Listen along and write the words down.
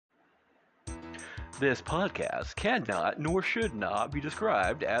This podcast cannot nor should not be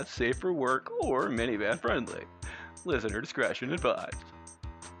described as safe for work or minivan friendly. Listener discretion advised.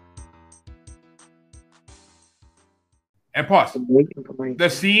 And plus, the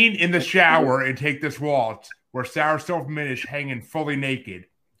scene in the shower in Take This Waltz where Sarah Silverman is hanging fully naked.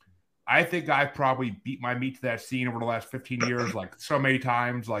 I think I've probably beat my meat to that scene over the last 15 years, like so many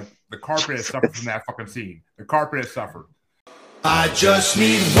times. Like the carpet has suffered from that fucking scene. The carpet has suffered. I just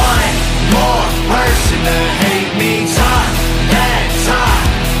need one more person to hate me time and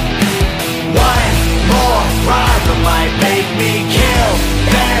time. One more rival might make me kill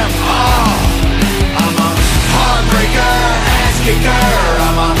them all. I'm a heartbreaker, ass kicker.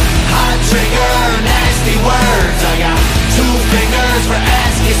 I'm a hot trigger, nasty words. I got 2 fingers for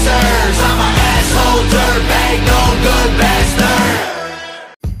ass kissers. I'm an asshole dirtbag, no good bastard.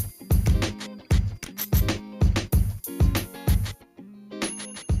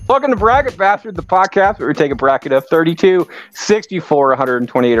 Welcome to Bracket Bastard, the podcast where we take a bracket of 32, 64,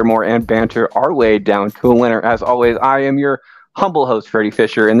 128 or more and banter our way down to a winner. As always, I am your humble host, Freddie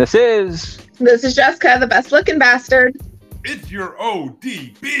Fisher, and this is Jessica, the best looking bastard. It's your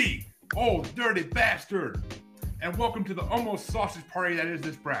ODB, old dirty bastard. And welcome to the almost sausage party that is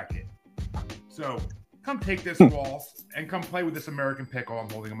this bracket. So, come take this waltz and come play with this American pickle I'm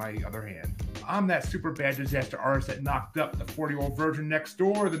holding in my other hand. I'm that super bad disaster artist that knocked up the 40-year-old virgin next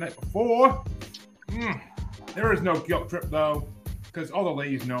door the night before. There is no guilt trip, though, because all the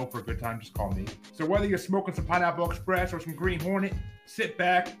ladies know for a good time, just call me. So whether you're smoking some Pineapple Express or some Green Hornet, sit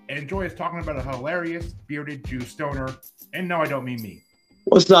back and enjoy us talking about a hilarious, bearded Jew stoner. And no, I don't mean me.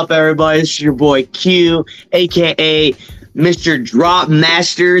 What's up, everybody? This is your boy Q, a.k.a. Mr. Drop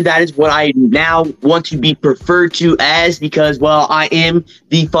Master. That is what I now want to be referred to as because, well, I am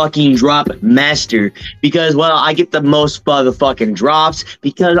the fucking Drop Master. Because, well, I get the most motherfucking drops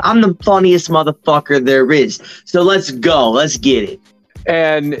because I'm the funniest motherfucker there is. So let's go. Let's get it.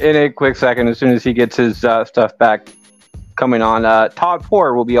 And in a quick second, as soon as he gets his stuff back coming on, Todd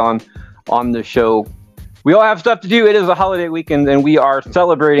Poor will be on the show. We all have stuff to do. It is a holiday weekend, and we are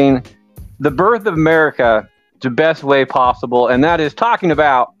celebrating the birth of America the best way possible, and that is talking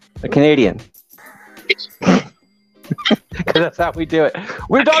about a Canadian. Because that's how we do it.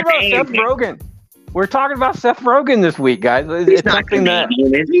 We're talking about Seth Rogan. We're talking about Seth Rogan this week, guys. He's not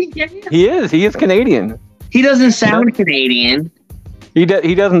Canadian, is he? He is. He is Canadian. He doesn't sound Canadian. He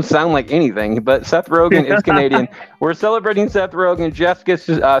doesn't sound like anything, but Seth Rogan is Canadian. We're celebrating Seth Rogan. Jessica's,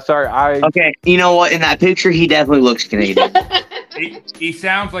 Okay, you know what? In that picture, he definitely looks Canadian. He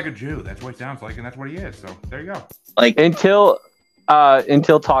sounds like a Jew. That's what he sounds like, and that's what he is. So there you go. Like until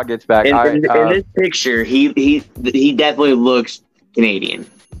Todd gets back. In this picture, he definitely looks Canadian.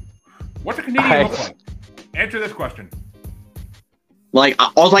 What's a Canadian look like? Answer this question. Like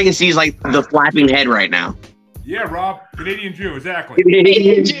all I can see is like the flapping head right now. Yeah, Rob, Canadian Jew, exactly.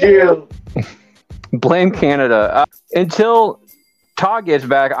 Canadian Jew. Blame Canada. Until Todd gets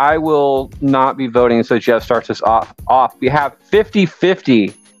back, I will not be voting, so Jeff starts us off. We have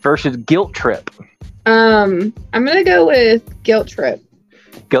 50-50 versus Guilt Trip. I'm going to go with Guilt Trip.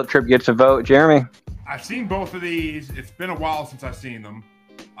 Guilt Trip gets a vote. Jeremy? I've seen both of these. It's been a while since I've seen them.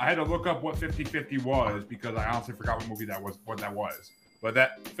 I had to look up what 50-50 was because I honestly forgot what movie that was. But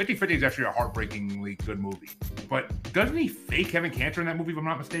that 50-50 is actually a heartbreakingly good movie. But doesn't he fake having cancer in that movie, if I'm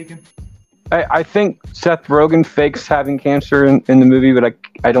not mistaken? I think Seth Rogen fakes having cancer in the movie, but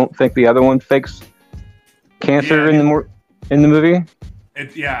I don't think the other one fakes cancer in the movie.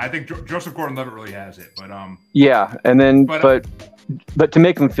 I think Joseph Gordon-Levitt really has it, but yeah, and then but to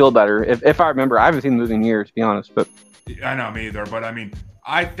make them feel better, if I remember, I haven't seen the movie in years, to be honest. But I know me either. But I mean,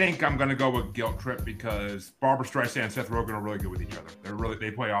 I think I'm gonna go with Guilt Trip because Barbara Streisand and Seth Rogen are really good with each other.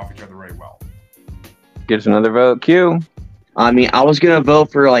 They play off each other very well. Gives another vote. Q. I mean, I was going to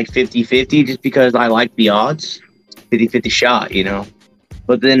vote for like 50-50 just because I like the odds. 50-50 shot, you know.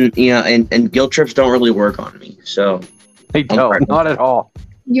 But then, you know, and guilt trips don't really work on me. So they don't, not at all.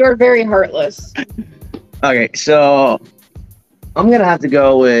 You're very heartless. Okay, so I'm going to have to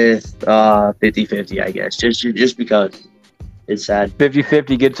go with 50-50, I guess, just because it's sad.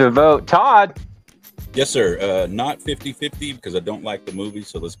 50-50 gets a vote. Todd. Yes, sir. Not 50-50 because I don't like the movie,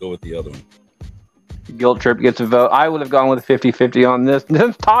 so let's go with the other one. Guilt Trip gets a vote. I would have gone with 50-50 on this.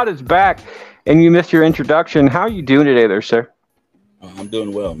 Since Todd is back and you missed your introduction, how are you doing today there, sir? I'm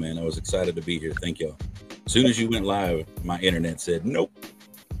doing well, man. I was excited to be here. Thank y'all. As soon as you went live, my internet said, nope.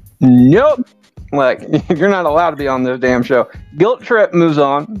 Nope. Like, you're not allowed to be on this damn show. Guilt Trip moves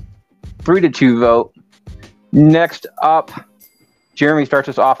on. 3-2 vote. Next up, Jeremy starts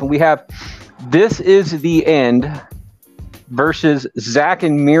us off, and we have This Is the End versus Zach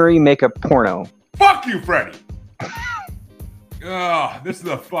and Miri Make a Porno. Fuck you, Freddie. This is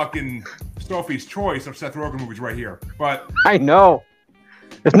the fucking Sophie's Choice of Seth Rogan movies right here. But I know.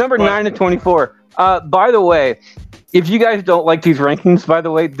 It's number 9 to 24. By the way, if you guys don't like these rankings, by the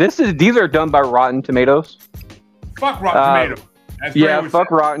way, these are done by Rotten Tomatoes. fuck Rotten Tomatoes. Yeah,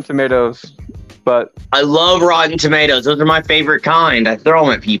 fuck Rotten Tomatoes. But I love Rotten Tomatoes. Those are my favorite kind. I throw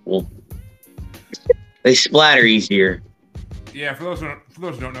them at people. They splatter easier. Yeah, for those who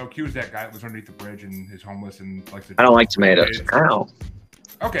don't know, Q's that guy that lives underneath the bridge and is homeless and likes to. I don't like tomatoes. Ow.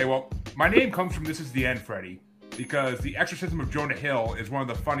 Okay, well, my name comes from This Is the End, Freddy, because the exorcism of Jonah Hill is one of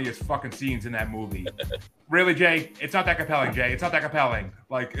the funniest fucking scenes in that movie. Really, Jay? It's not that compelling, Jay. It's not that compelling.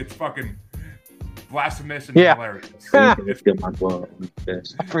 Like, it's fucking blasphemous and hilarious. I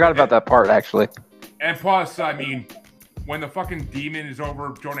forgot about that part, actually. And plus, I mean, when the fucking demon is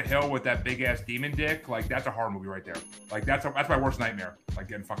over Jonah Hill with that big ass demon dick, like that's a horror movie right there. Like that's my worst nightmare. Like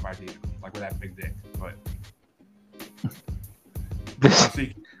getting fucked by a demon, like with that big dick. But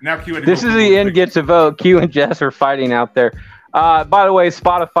now Q. This is the end gets a vote. Q and Jess are fighting out there. By the way,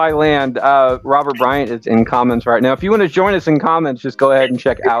 Spotify land, Robert Bryant is in comments right now. If you want to join us in comments, just go ahead and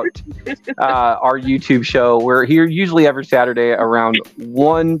check out our YouTube show. We're here usually every Saturday around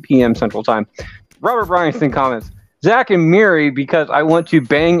 1 p.m. Central Time. Robert Bryant's in comments. Zach and Miri, because I want to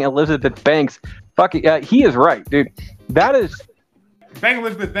bang Elizabeth Banks. Fuck it, he is right, dude. That is... Bang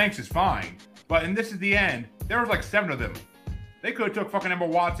Elizabeth Banks is fine, but in This Is the End, there was like 7 of them. They could have took fucking Emma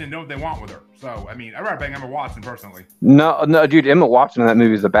Watson and done what they want with her. So, I mean, I'd rather bang Emma Watson personally. No, dude, Emma Watson in that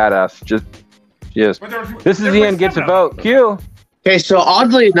movie is a badass. Just. This Is the End gets a vote. Q. Okay, so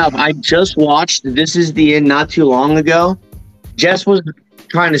oddly enough, I just watched This Is the End not too long ago. Jess was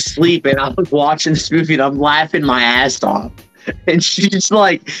trying to sleep, and I was watching this movie, and I'm laughing my ass off. And she's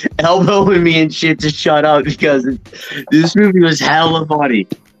like elbowing me and shit to shut up because this movie was hella funny.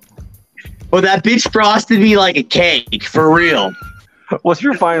 Well, that bitch frosted me like a cake, for real. What's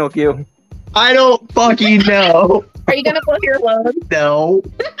your final, Q? I don't fucking know. Are you gonna blow your load? No.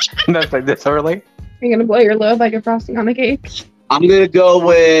 That's like this early? Are you gonna blow your load like you're frosting on the cake? I'm gonna go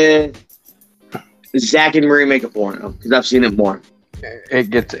with Zach and Marie Make a Porno because I've seen it more. It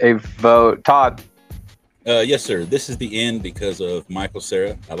gets a vote. Todd. Yes, sir. This is the end because of Michael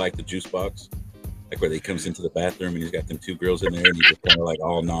Cera. I like the juice box. Like where he comes into the bathroom and he's got them 2 girls in there and he's just kind of like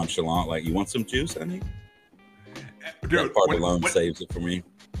all nonchalant, like, you want some juice, honey? Dude, that part alone saves it for me.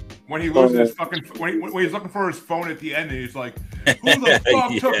 When he loses his fucking, when he's looking for his phone at the end, and he's like, "Who the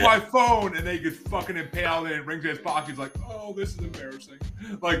fuck took my phone?" And then he gets fucking impaled and it rings in his pocket. He's like, "Oh, this is embarrassing."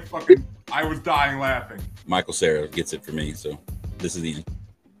 Like fucking, I was dying laughing. Michael Cera gets it for me, so this is the end.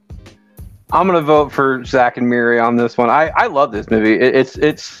 I'm gonna vote for Zach and Miri on this one. I love this movie.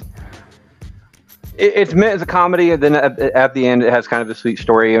 It's meant as a comedy, and then at the end, it has kind of a sweet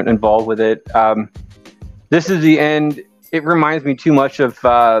story involved with it. This Is the End. It reminds me too much of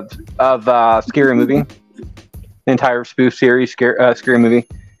Scary Movie, the entire spoof series, Scary Movie,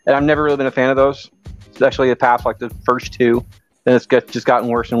 and I've never really been a fan of those, especially the past like the first 2. Then it's just gotten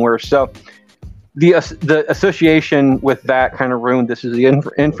worse and worse. So the association with that kind of ruined This Is the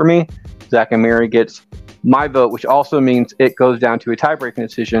End for me. Zach and Miri gets my vote, which also means it goes down to a tie-breaking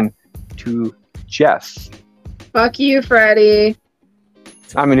decision to Jess. Fuck you, Freddie.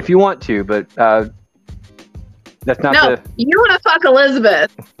 I mean, if you want to, but that's not you want to fuck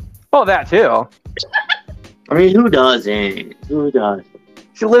Elizabeth. Oh, that too. I mean, who doesn't? Who does?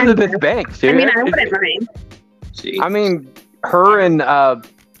 It's Elizabeth Banks, dude. I mean, I wouldn't mind. See. I mean, her and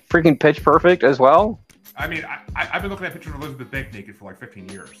freaking Pitch Perfect as well. I mean, I've been looking at pictures of Elizabeth Banks naked for like 15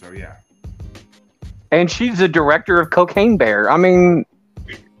 years, so yeah. And she's the director of Cocaine Bear. I mean,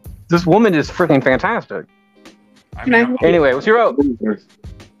 this woman is freaking fantastic. Anyway, what's your vote?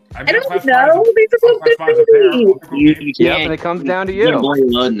 I don't know. These are both good movies. Yep, and it comes down to you. You can't blow your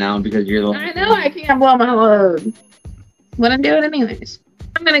load now because you're the. I know I can't blow my load. Wouldn't do it anyways.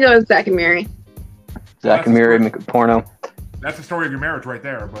 I'm gonna go with Zach and Miri. Zach and Miri make a porno. That's the story of your marriage right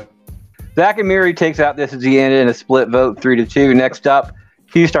there, but. Zach and Miri takes out This Is the End in a split vote 3-2. Next up,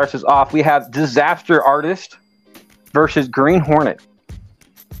 he starts us off. We have Disaster Artist versus Green Hornet.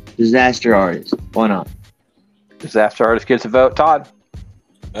 Disaster Artist. Why not? Disaster Artist gets a vote. Todd.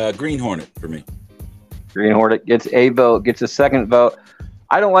 Green Hornet for me. Green Hornet gets a vote, gets a second vote.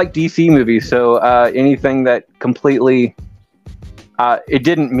 I don't like DC movies, so anything that completely... it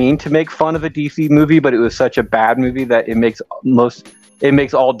didn't mean to make fun of a DC movie, but it was such a bad movie that it makes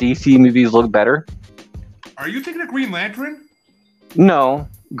all DC movies look better. Are you thinking of Green Lantern? No,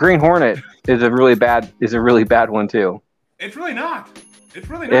 Green Hornet is a really bad one too. It's really not. It's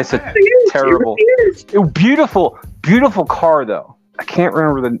really not. It's bad. terrible. Beautiful car though. I can't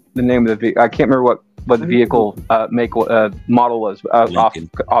remember the name of the vehicle. I can't remember what the vehicle model was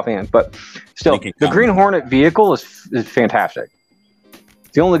offhand, but still, the Green Hornet vehicle is fantastic.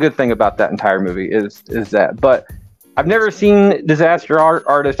 The only good thing about that entire movie is that. But I've never seen Disaster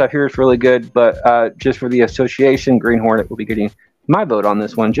Artist. I hear it's really good, but just for the association, Green Hornet will be getting my vote on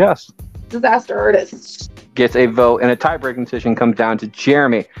this one. Jess. Disaster Artist Gets a vote, and a tie-breaking decision comes down to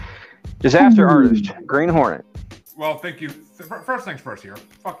Jeremy. Disaster Artist, Green Hornet. Well, thank you. First things first here.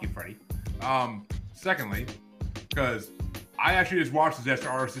 Fuck you, Freddie. Secondly, because I actually just watched Disaster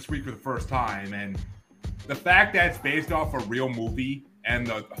Artist this week for the first time, and the fact that it's based off a real movie and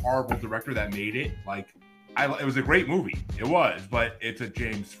the horrible director that made it, it was a great movie. It was, but it's a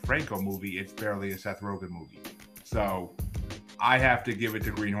James Franco movie. It's barely a Seth Rogen movie. So I have to give it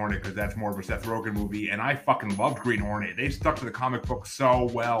to Green Hornet because that's more of a Seth Rogen movie, and I fucking loved Green Hornet. They stuck to the comic book so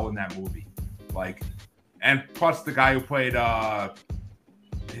well in that movie. And plus the guy who played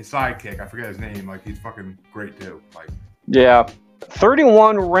his sidekick, I forget his name, he's fucking great too. Yeah.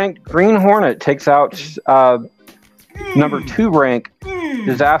 31 ranked Green Hornet takes out number 2 rank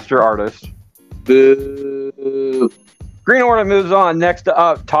Disaster Artist. Boo. Green Hornet moves on. Next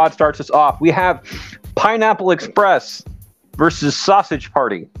up, Todd starts us off. We have Pineapple Express versus Sausage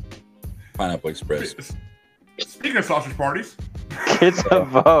Party. Pineapple Express. Speaking of sausage parties, It's a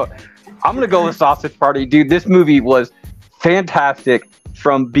vote. I'm going to go with Sausage Party. Dude, this movie was fantastic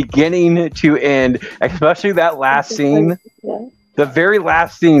from beginning to end, especially that last scene. The very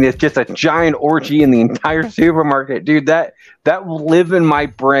last scene is just a giant orgy in the entire supermarket. Dude, that will live in my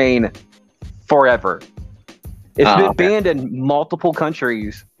brain forever. It's been banned in multiple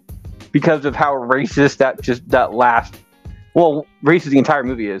countries because of how racist that last, well, racist the entire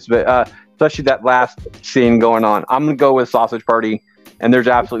movie is, but especially that last scene going on. I'm going to go with Sausage Party, and there's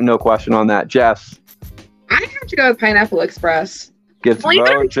absolutely no question on that. Jess. I have to go with Pineapple Express. Gets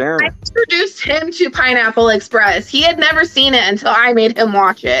vote, Jeremy. I introduced him to Pineapple Express. He had never seen it until I made him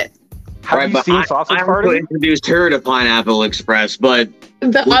watch it. Have you seen Sausage Party? I introduced her to Pineapple Express, but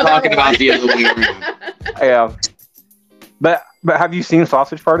we're talking about the other way around. Yeah. But have you seen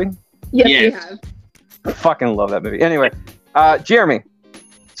Sausage Party? Yes, we have. I fucking love that movie. Anyway, Jeremy.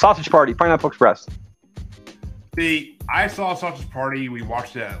 Sausage Party, Pineapple Express. I saw Sausage Party. We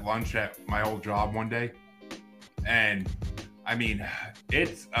watched it at lunch at my old job one day. And, I mean,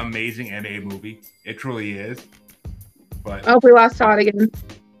 it's amazing animated movie. It truly is. But oh, we lost Todd again.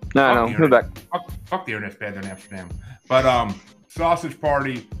 No, come back. Fuck the internet's bad in Amsterdam. But Sausage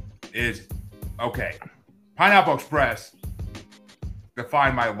Party is okay. Pineapple Express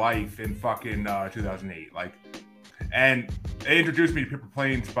defined my life in fucking 2008. And it introduced me to Paper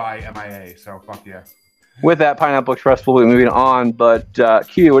Planes by MIA. So fuck yeah. With that, Pineapple Express will be moving on. But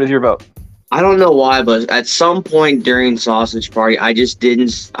Q, what is your vote? I don't know why, but at some point during Sausage Party, I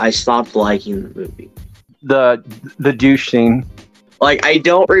stopped liking the movie. The douche scene. I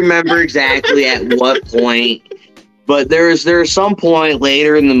don't remember exactly at what point, but there's some point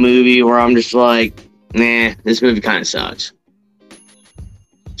later in the movie where I'm just like, nah, this movie kind of sucks.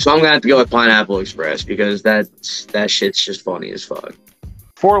 So I'm gonna have to go with Pineapple Express because that shit's just funny as fuck.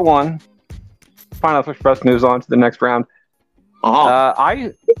 4-1. Pineapple Express moves on to the next round.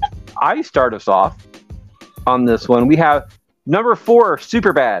 I start us off on this one. We have number 4,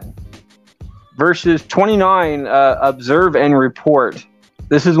 Superbad, versus 29, Observe and Report.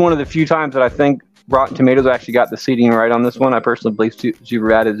 This is one of the few times that I think Rotten Tomatoes actually got the seating right on this one. I personally believe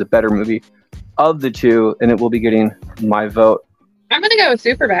Superbad is a better movie of the two, and it will be getting my vote. I'm going to go with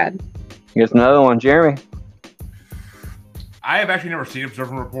Superbad. Here's another one, Jeremy. I have actually never seen Observe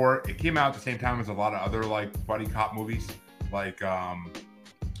and Report. It came out at the same time as a lot of other buddy cop movies,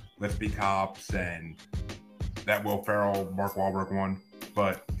 Let's Be Cops and that Will Ferrell, Mark Wahlberg one,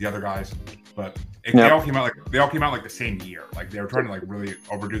 but the other guys. But they all came out the same year. They were trying to really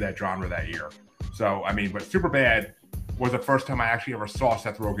overdo that genre that year. So I mean, but Superbad was the first time I actually ever saw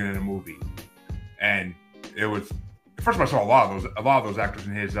Seth Rogen in a movie, and it was the first time I saw a lot of those actors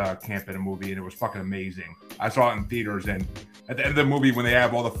in his camp in a movie, and it was fucking amazing. I saw it in theaters, and at the end of the movie, when they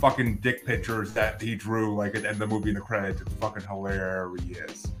have all the fucking dick pictures that he drew, at the end of the movie in the credits, it's fucking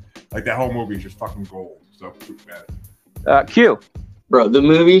hilarious. That whole movie is just fucking gold. So Superbad. Q. Bro, the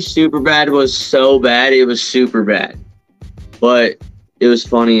movie Superbad was so bad, it was super bad. But it was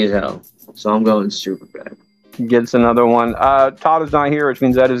funny as hell. So I'm going Superbad. Gets another one. Todd is not here, which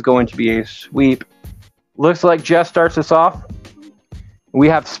means that is going to be a sweep. Looks like Jess starts us off. We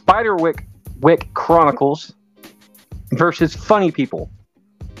have Spiderwick Chronicles versus Funny People.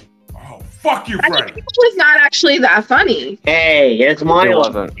 Oh, fuck you, Fred. Funny People was not actually that funny. Hey, it's my It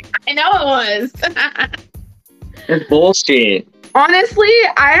one. wasn't. I know it was. That's bullshit. Honestly,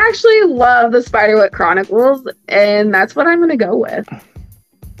 I actually love the Spiderwick Chronicles, and that's what I'm gonna go with.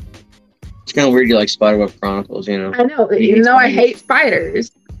 It's kind of weird you like Spiderweb Chronicles, you know. I know, even though I hate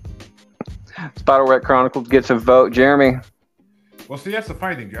spiders. Spiderwick Chronicles gets a vote. Jeremy. Well, see, that's the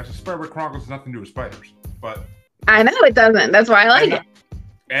funny thing, Jess. The Spider-Man Chronicles has nothing to do with spiders, but I know it doesn't. That's why I like it.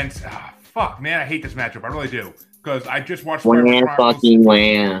 And fuck, man, I hate this matchup. I really do because I just watched Wah, Spider-Man Chronicles. fucking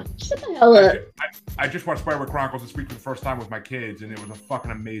wah. Shut the hell up. I just watched Spider-Man Chronicles this week for the first time with my kids, and it was a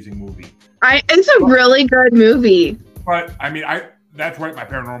fucking amazing movie. It's a really good movie. But I mean, that's right, my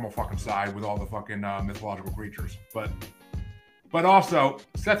paranormal fucking side with all the fucking mythological creatures. But also,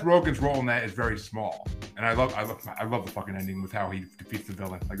 Seth Rogen's role in that is very small, and I love the fucking ending with how he defeats the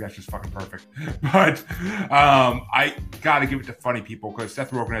villain. Like that's just fucking perfect. But I gotta give it to funny people because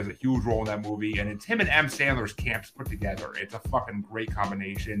Seth Rogen has a huge role in that movie, and it's him and M. Sandler's camps put together. It's a fucking great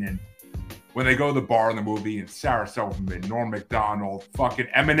combination. And when they go to the bar in the movie, and Sarah Silverman, Norm Macdonald, fucking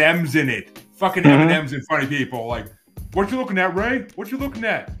Eminem's in it, fucking Eminem's and funny people. Like, what you looking at, Ray? What you looking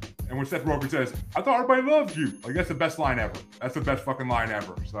at? And when Seth Rogen says, I thought everybody loved you. Like, that's the best line ever. That's the best fucking line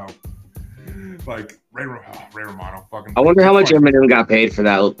ever. So, like, Ray Romano. Fucking. I wonder how much Eminem got paid for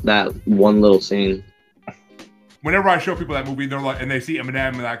that one little scene. Whenever I show people that movie, they're like, and they see Eminem,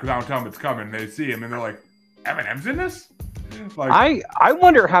 and because I don't tell them it's coming, they see him, and they're like, Eminem's in this? Like, I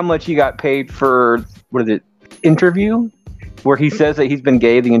wonder how much he got paid for, what is it, interview? Where he says that he's been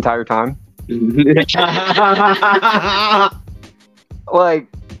gay the entire time? Like...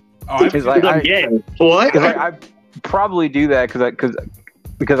 I'm gay. What? I probably do that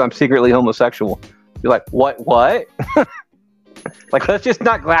because I'm secretly homosexual. You're like, what? Like, let's just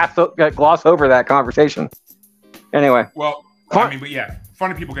not gloss over that conversation. Anyway. Well, I mean, but yeah,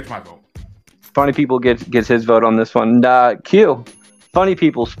 funny people gets my vote. Funny people gets his vote on this one. Q, funny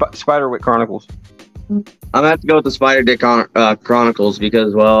people, Spiderwick Chronicles. I'm gonna have to go with the Spider Dick Chronicles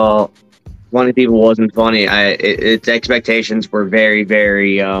because, well, funny people wasn't funny. Its expectations were very,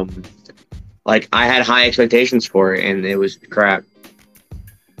 very like I had high expectations for it, and it was crap.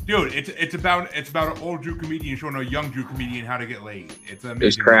 Dude, it's about an old Jew comedian showing a young Jew comedian how to get laid. It's amazing.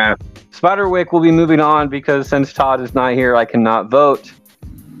 It's crap. Spiderwick will be moving on because since Todd is not here, I cannot vote.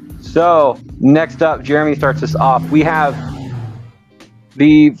 So next up, Jeremy starts us off. We have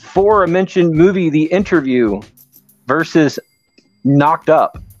the aforementioned movie, The Interview, versus Knocked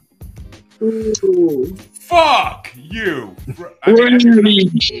Up. Ooh. Fuck you. Fuck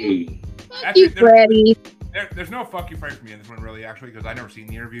you, Freddie. There's no fuck you Freddie for me in this one, really, actually, because I never seen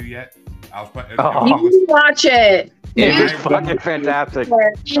The Interview yet. You watch it. It's fucking fantastic.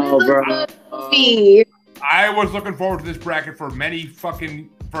 Oh, bro. I was looking forward to this bracket for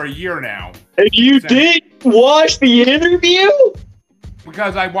a year now. And you did watch The Interview?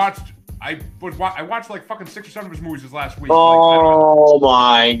 Because I watched like fucking 6 or 7 of his movies this last week. Oh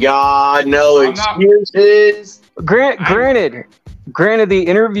my god, no excuses. Granted, The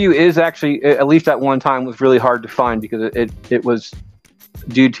Interview is actually, at least at one time, was really hard to find because it was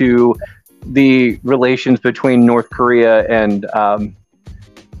due to the relations between North Korea and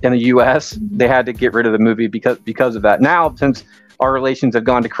the U.S. They had to get rid of the movie because of that. Now, since our relations have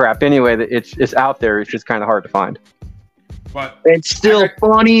gone to crap anyway, that it's out there. It's just kind of hard to find. But it's still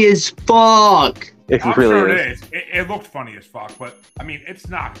funny as fuck. It I'm really sure is. It is. It looked funny as fuck, but I mean, it's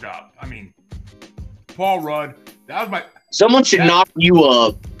Knocked Up. I mean, Paul Rudd. That was my. Someone should knock you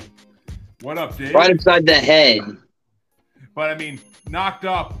up. What up, Dave? Right inside the head. But I mean, Knocked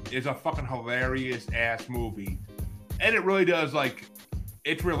Up is a fucking hilarious ass movie, and it really does like.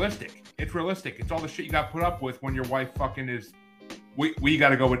 It's realistic. It's realistic. It's all the shit you got put up with when your wife fucking is. We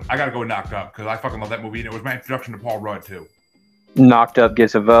gotta go with. I gotta go with Knocked Up because I fucking love that movie, and it was my introduction to Paul Rudd too. Knocked Up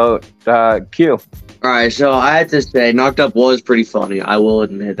gets a vote. Q. All right, so I have to say, Knocked Up was pretty funny. I will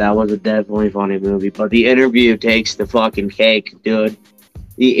admit that was a definitely funny movie, but The Interview takes the fucking cake, dude.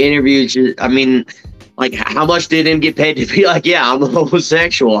 The Interview, just, I mean, like, how much did him get paid to be like, yeah, I'm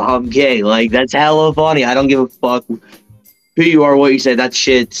homosexual, I'm gay? Like, that's hella funny. I don't give a fuck who you are, what you say. That's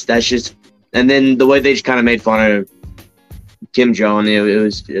shit. That's just, and then the way they just kind of made fun of Kim Jong,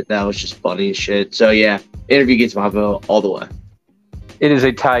 that was just funny as shit. So yeah, Interview gets my vote all the way. It is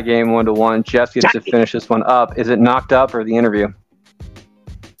a tie game, 1-1. Jess gets to finish this one up. Is it Knocked Up or The Interview?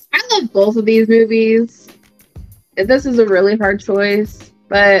 I love both of these movies. This is a really hard choice,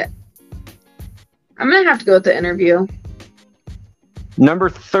 but I'm gonna have to go with The Interview. Number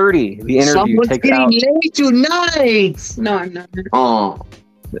 30, The Interview Someone's takes getting out. late tonight. No, I'm not. Oh,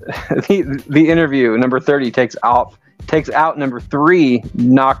 the Interview, number 30, takes out number 3,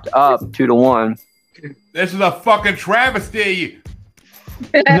 Knocked Up, 2-1. This is a fucking travesty.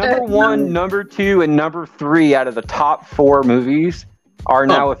 Number 1, number 2, and number 3 out of the top 4 movies are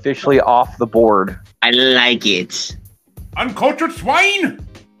now officially off the board. I like it. Uncultured swine.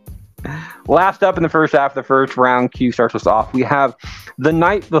 Last up in the first half of the first round, Q starts us off. We have The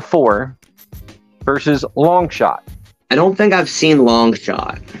Night Before versus Long Shot. I don't think I've seen Long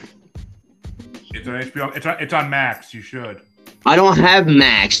Shot. It's on HBO. It's on Max. You should. I don't have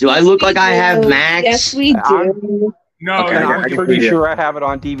Max. Do I look like I have Max? Yes, we do. No, Okay, I'm pretty sure I have it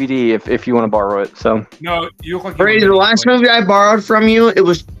on DVD if you want to borrow it. So no, you look like Brady, the last movie I borrowed from you, it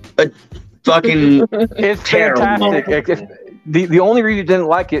was a fucking it's terrible. fantastic. The only reason you didn't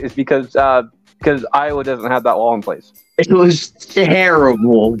like it is because Iowa doesn't have that law in place. It was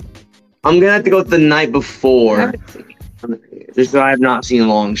terrible. I'm gonna have to go with The Night Before. Just so I have not seen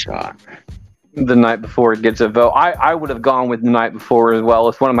Long Shot. The Night Before gets a vote. I would have gone with The Night Before as well.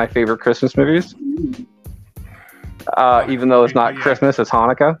 It's one of my favorite Christmas movies. Even though it's not Christmas, it's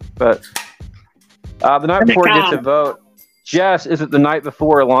Hanukkah. But The Night Before gets a vote. Jess, is it The Night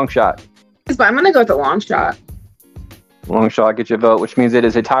Before or Long Shot? But I'm gonna go with the Long Shot. Long Shot gets your vote, which means it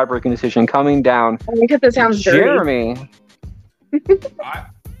is a tie-breaking decision coming down. Because it sounds dirty. Jeremy.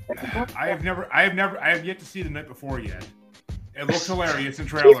 I have yet to see The Night Before yet. It looked hilarious in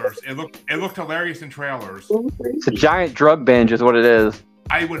trailers. It looked hilarious in trailers. It's a giant drug binge, is what it is.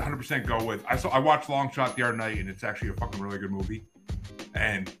 I would 100% go with. I watched Long Shot the other night, and it's actually a fucking really good movie.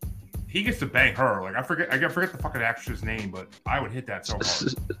 And he gets to bang her. Like I forget the fucking actress's name, but I would hit that so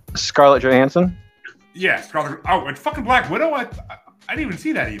hard. Scarlett Johansson. Yeah, Scarlett. Oh, it's fucking Black Widow. I didn't even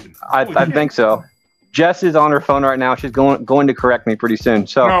see that even. I think so. Jess is on her phone right now. She's going to correct me pretty soon.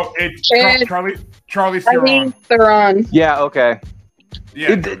 So no, it's Charlie Theron. Yeah. Okay.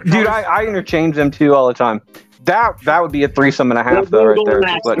 Yeah, dude, I interchange them two all the time. That would be a threesome and a half though, right there.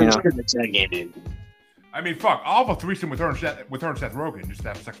 Just letting you know. I mean, fuck. I'll have a threesome with her and Seth Rogan. Just to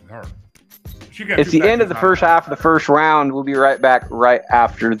have sex with her. It's the end of the first half of the first round. We'll be right back right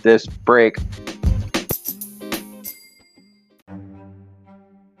after this break.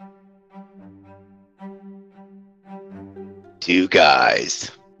 Two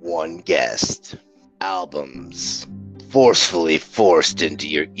guys, one guest. Albums forcefully forced into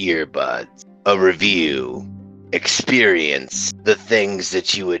your earbuds. A review. Experience the things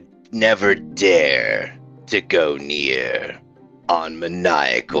that you would never dare to go near on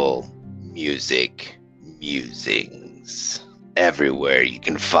Maniacal Music Musings. Everywhere you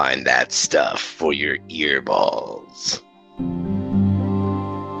can find that stuff for your earballs.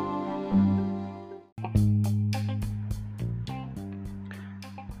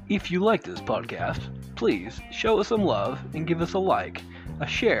 If you like this podcast, please show us some love and give us a like, a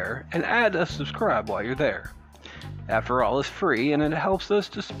share, and add a subscribe while you're there. After all, it's free and it helps us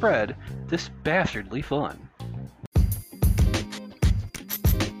to spread this bastardly fun.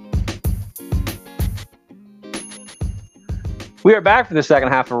 We are back for the second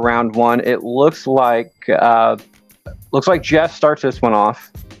half of round one. It looks like Jess starts this one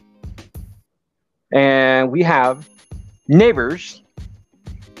off, and we have Neighbors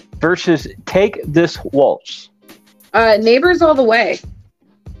versus Take This Waltz. Neighbors all the way.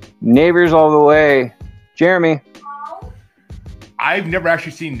 Neighbors all the way. Jeremy. I've never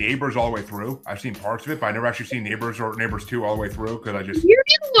actually seen Neighbors all the way through. I've seen parts of it, but I never actually seen Neighbors or Neighbors 2 all the way through because I just... You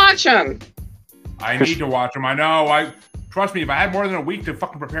need to watch them. I need to watch them. I know. Trust me, if I had more than a week to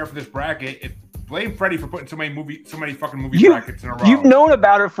fucking prepare for this bracket, blame Freddie for putting so many fucking movie brackets in a row. You've known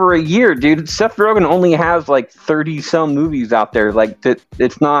about it for a year, dude. Seth Rogan only has like 30-some movies out there. Like,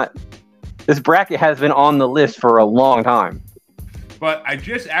 it's not... This bracket has been on the list for a long time. But I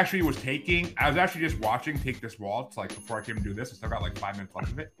was actually just watching Take This Waltz, like, before I came to do this. I still got like 5 minutes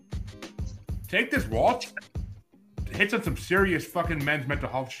left of it. Take This Waltz hits on some serious fucking men's mental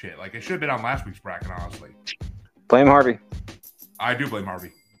health shit. Like, it should have been on last week's bracket, honestly. Blame Harvey. I do blame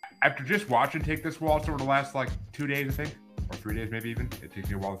Harvey. After just watching Take This Waltz over the last, like, 2 days, I think, or 3 days maybe even. It takes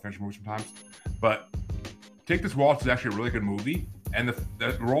me a while to finish a movie sometimes. But Take This Waltz is actually a really good movie. And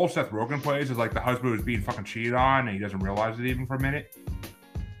the role Seth Rogen plays is like the husband who's being fucking cheated on and he doesn't realize it even for a minute.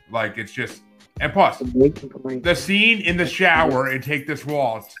 Like, it's just... And plus, the scene in the shower in Take This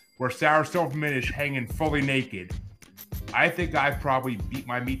Waltz where Sarah Silverman is hanging fully naked. I think I've probably beat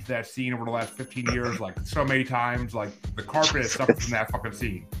my meat to that scene over the last 15 years, like, so many times. Like, the carpet has suffered from that fucking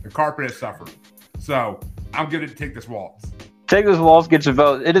scene. The carpet has suffered. So, I'm going to Take This Waltz. Take This Waltz gets a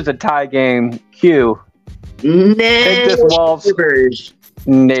vote. It is a tie game. Q. Take This Waltz.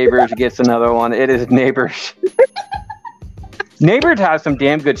 Neighbors gets another one. It is Neighbors. Neighbors has some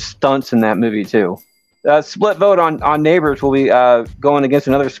damn good stunts in that movie too. Split vote on Neighbors will be going against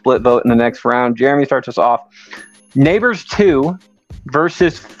another split vote in the next round. Jeremy starts us off. Neighbors 2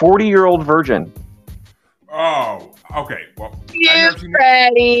 versus 40-Year-Old Virgin. Oh, okay. Well, Yeah,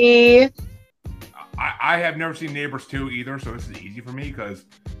 Freddie. I have never seen Neighbors 2 either, so this is easy for me because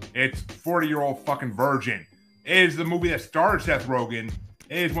it's 40-Year-Old fucking Virgin. It is the movie that starred Seth Rogan.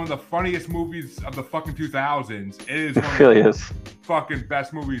 It is one of the funniest movies of the fucking 2000s. It is one of the fucking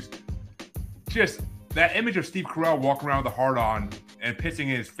best movies. Just that image of Steve Carell walking around with a heart on and pissing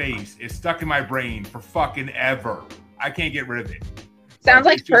in his face is stuck in my brain for fucking ever. I can't get rid of it. Sounds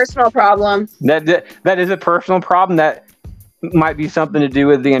like personal problem. That is a personal problem. That might be something to do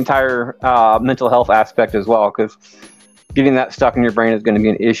with the entire mental health aspect as well, because getting that stuck in your brain is going to be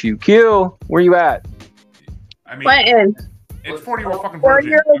an issue. Q, where you at? I mean, Quentin. It's 40-Year-Old fucking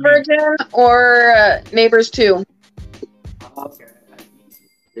Virgin. 40-Year-Old Virgin or Neighbors 2? Okay.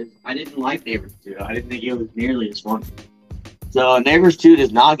 I didn't like Neighbors 2. I didn't think it was nearly as fun. So Neighbors 2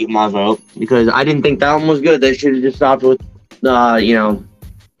 does not get my vote because I didn't think that one was good. They should have just stopped with the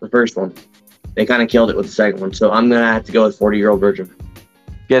first one. They kind of killed it with the second one. So I'm going to have to go with 40-Year-Old Virgin.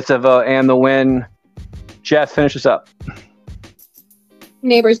 Gets a vote and the win. Jess, finish us up.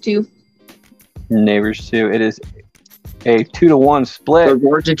 Neighbors 2. Neighbors 2. It is a 2-1 split. So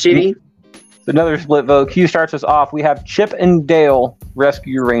Virgin City? It's another split vote. Q starts us off. We have Chip and Dale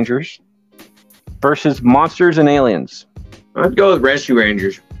Rescue Rangers versus Monsters and Aliens. I'd go with Rescue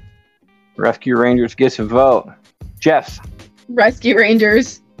Rangers. Rescue Rangers gets a vote. Jess. Rescue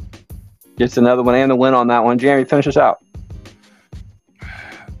Rangers. Gets another one and the win on that one. Jeremy, finish us out.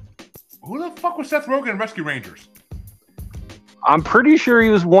 Who the fuck was Seth Rogan in Rescue Rangers? I'm pretty sure he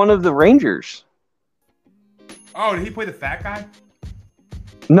was one of the Rangers. Oh, did he play the fat guy?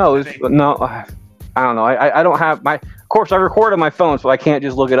 No, I don't know. I don't have my. Of course, I record on my phone, so I can't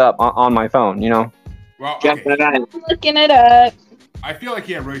just look it up on my phone. You know. Well, okay. I'm looking it up. I feel like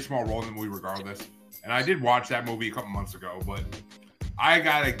he had a really small role in the movie, regardless. And I did watch that movie a couple months ago, but I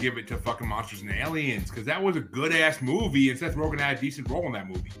gotta give it to fucking Monsters and Aliens because that was a good ass movie, and Seth Rogen had a decent role in that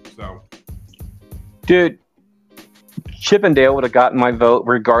movie. So, dude, Chip and Dale would have gotten my vote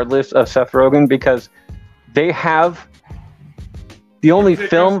regardless of Seth Rogen because they have the only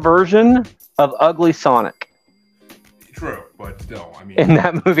film version of Ugly Sonic. True, but still, I mean, in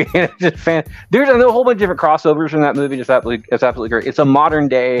that movie, it's just there's a whole bunch of different crossovers in that movie. It's absolutely great. It's a modern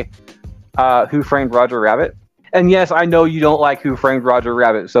day Who Framed Roger Rabbit. And yes, I know you don't like Who Framed Roger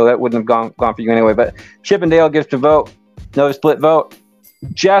Rabbit, so that wouldn't have gone for you anyway. But Chip and Dale gets to vote. No split vote.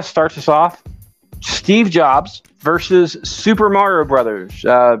 Jess starts us off. Steve Jobs versus Super Mario Brothers,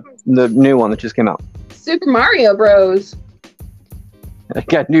 the new one that just came out. Super Mario Bros.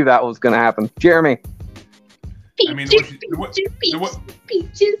 I knew that was going to happen. Jeremy. I mean, the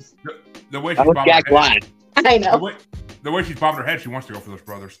way she's bobbing her head, I know. The way she's bobbing her head, she wants to go for those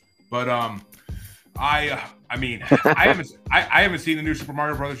brothers. But I haven't seen the new Super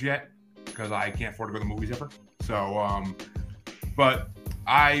Mario Brothers yet because I can't afford to go to the movies ever. So, but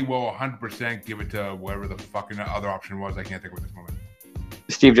I will 100% give it to whatever the fucking other option was. I can't think of it at this moment.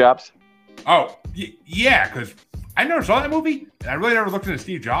 Steve Jobs. Oh, yeah, because I never saw that movie, and I really never looked into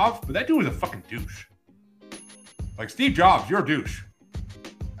Steve Jobs, but that dude was a fucking douche. Like, Steve Jobs, you're a douche.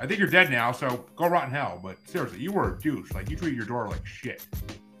 I think you're dead now, so go rot in hell. But seriously, you were a douche. Like, you treated your daughter like shit.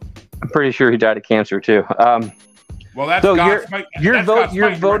 I'm pretty sure he died of cancer, too. Well, that's so God's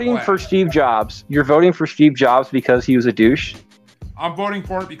you're voting for Steve Jobs. You're voting for Steve Jobs because he was a douche? I'm voting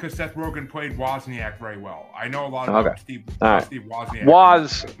for it because Seth Rogen played Wozniak very well. I know a lot about Steve Wozniak.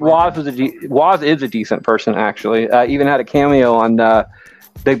 Woz is a decent person, actually. Even had a cameo on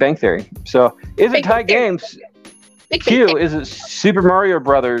Big Bang Theory. So, is it tie games? Q, is it Super Mario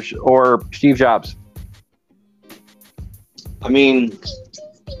Brothers or Steve Jobs? I mean,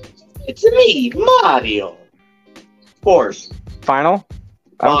 it's me, Mario. Of course. Final?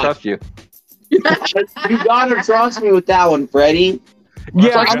 I don't trust you. You gotta trust me with that one, Freddie.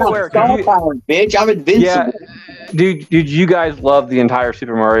 Yeah, I'm a star power, bitch. I'm invincible. Yeah, dude, you guys love the entire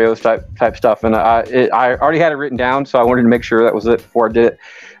Super Mario type stuff, and I already had it written down, so I wanted to make sure that was it before I did it.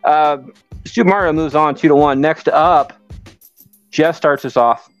 Super Mario moves on 2-1. Next up, Jeff starts us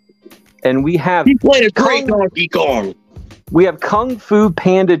off, and we have he played a great Donkey Kong. We have Kung Fu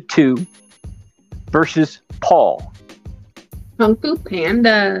Panda 2 versus Paul. Kung Fu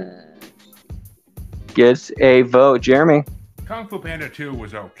Panda gets a vote. Jeremy. Kung Fu Panda 2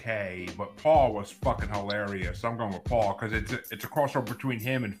 was okay, but Paul was fucking hilarious. So I'm going with Paul because it's a crossover between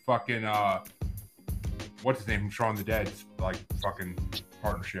him and fucking what's his name from Shaun of the Dead's like fucking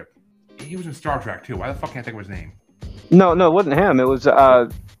partnership. He was in Star Trek too. Why the fuck can't I think of his name? No, it wasn't him. It was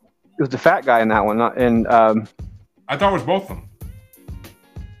the fat guy in that one. I thought it was both of them.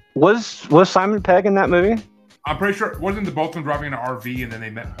 Was Simon Pegg in that movie? I'm pretty sure wasn't the both of them driving in an RV and then they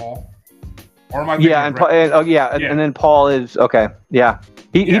met Paul? Or am I Yeah, and then Paul is okay. Yeah,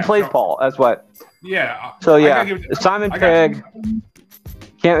 he plays Paul. That's what. Yeah. So yeah, Simon Pegg.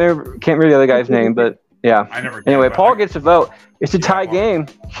 Can't remember the other guy's name, but yeah. I never. Anyway, Paul gets a vote. It's a tie game.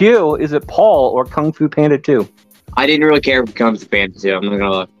 Q, is it Paul or Kung Fu Panda 2? I didn't really care for Kung Fu Panda 2. I'm not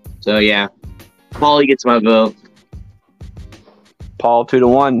gonna look. So yeah, Paulie gets my vote. Paul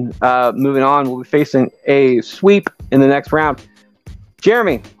 2-1. Moving on, we'll be facing a sweep in the next round.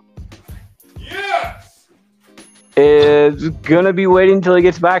 Jeremy. Yes. Is gonna be waiting until he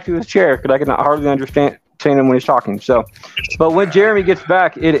gets back to his chair because I can hardly understand him when he's talking. So, but when Jeremy gets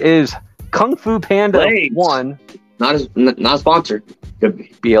back, it is Kung Fu Panda 1. Not sponsored. Could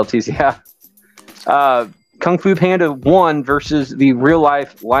be. BLTs, yeah. Kung Fu Panda 1 versus the real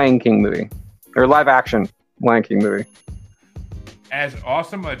life Lion King movie, or live action Lion King movie. As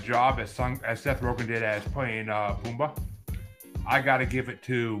awesome a job as Seth Rogan did as playing Pumbaa, I gotta give it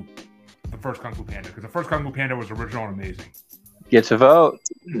to the first Kung Fu Panda because the first Kung Fu Panda was original and amazing. Gets a vote.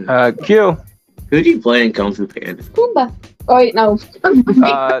 Q. Who did you play in Kung Fu Panda? Pumbaa. Oh wait, no.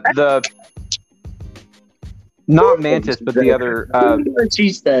 The not Mantis, but the other. She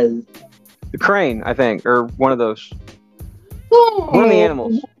says. The crane, I think, or one of those. One of the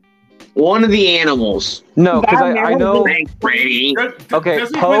animals. One of the animals. No, because I know. Okay, does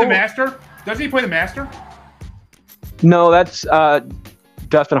he play the master? Does he play the master? No, that's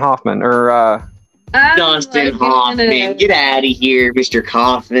Dustin Hoffman or. Dustin Hoffman, get out of here, Mr.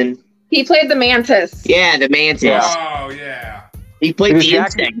 Kaufman. He played the mantis. Yeah, the mantis. Oh yeah. He played the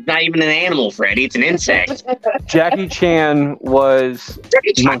insect. It's not even an animal, Freddy. It's an insect. Jackie Chan was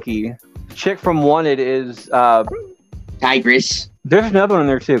monkey. Chick from Wanted is Tigress. There's another one in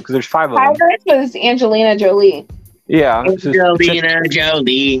there too because there's 5 of them. Tigress was Angelina Jolie. Yeah, Angelina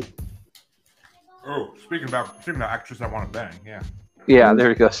Jolie. Oh, speaking about actress I want to bang, yeah. Yeah,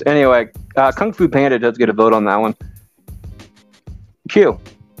 there it goes. Anyway, Kung Fu Panda does get a vote on that one. Q.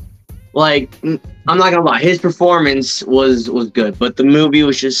 Like, I'm not gonna lie, his performance was good, but the movie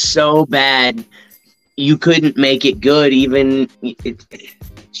was just so bad, you couldn't make it good. Even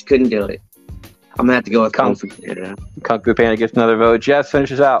just couldn't do it. I'm gonna have to go with Kung Fu Panda. Kung Fu Panda gets another vote. Jess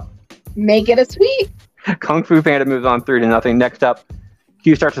finishes out. Make it a sweep. Kung Fu Panda moves on 3-0. Next up,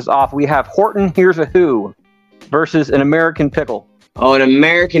 Q starts us off. We have Horton Hears a Who versus An American Pickle. Oh, An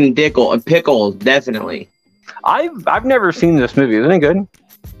American Pickle. A pickle, definitely. I've never seen this movie. Isn't it good?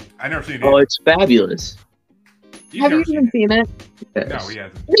 I never seen it. Oh, it's fabulous. Have you even seen it? Yes. No, he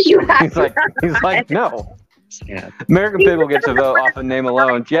hasn't. You have. He's like, no. Yeah. American Pickle gets a vote off the name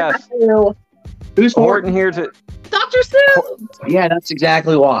alone. Jess. Who's Horton Hears a... Dr. Seuss. Yeah, that's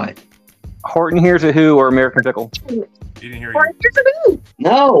exactly why. Horton Hears a Who or American Pickle? He didn't hear Horton you. Hears a Who.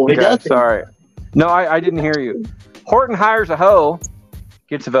 No, it Okay, doesn't. sorry. No, I didn't hear you. Horton Hires a Hoe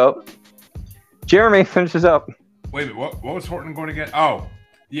gets a vote. Jeremy finishes up. Wait a minute, what was Horton going to get? Oh,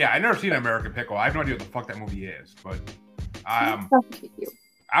 yeah, I never seen American Pickle. I have no idea what the fuck that movie is, but I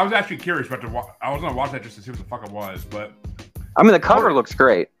was actually curious about I was gonna watch that just to see what the fuck it was, but I mean, the cover looks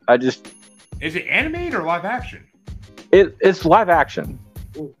great. is it animated or live action? It's live action.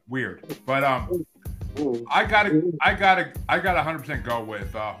 Weird, but I gotta 100% go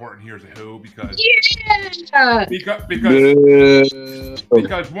with Horton Hears a Who because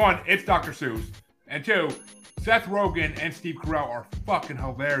because one, it's Dr. Seuss, and two, Seth Rogen and Steve Carell are fucking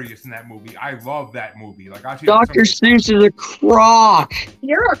hilarious in that movie. I love that movie. Like I see Dr. Seuss is a crock.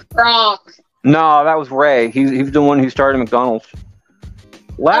 You're a crock. No, that was Ray. He's the one who started McDonald's.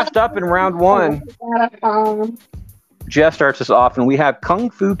 Last up in round 1, Jeff starts us off, and we have Kung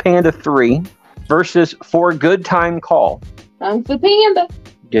Fu Panda 3 versus For a Good Time Call. Kung Fu Panda.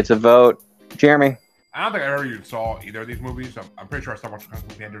 Gets a vote. Jeremy. I don't think I ever even saw either of these movies. I'm pretty sure I stopped watching Kung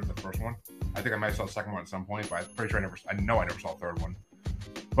Fu Panda the first one. I think I might have saw the second one at some point, but I'm pretty sure I know I never saw the third one.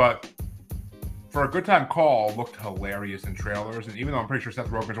 But For a Good Time Call looked hilarious in trailers, and even though I'm pretty sure Seth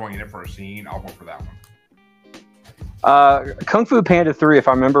Rogen's only in it for a scene, I'll vote for that one. Kung Fu Panda 3, if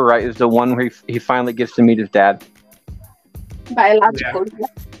I remember right, is the one where he finally gets to meet his dad. Biological. Yeah.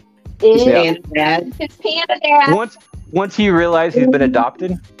 It's Panda Dad. Once he realized he's been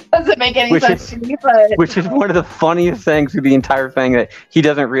adopted. Doesn't make any sense to me, but Which is one of the funniest things through the entire thing, that he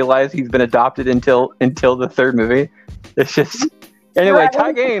doesn't realize he's been adopted until the third movie. It's just anyway,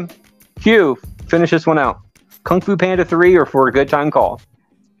 tie game. Q, finish this one out. Kung Fu Panda 3 or For a Good Time Call?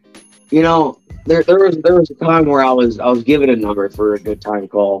 You know, there was a time where I was given a number for a good time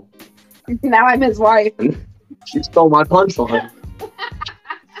call. now I'm his wife. She stole my punchline.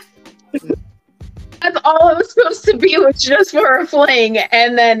 That's all it was supposed to be, was just for a fling,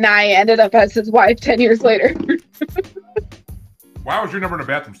 and then I ended up as his wife 10 years later. Why was your number in a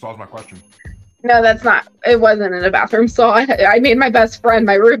bathroom stall? Is my question. No, that's not. It wasn't in a bathroom stall. I made my best friend,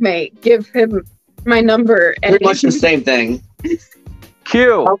 my roommate, give him my number. And Pretty much the same thing.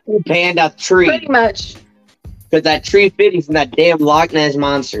 Q. Kung Fu Panda tree. Pretty much. Because that tree fitting from that damn Loch Ness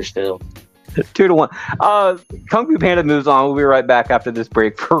monster still. 2-1. Kung Fu Panda moves on. We'll be right back after this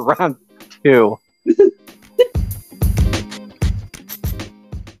break for round 2.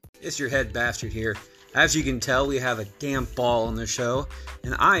 It's your head bastard here. As you can tell, we have a damn ball on the show,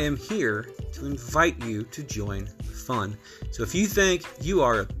 and I am here to invite you to join the fun. So if you think you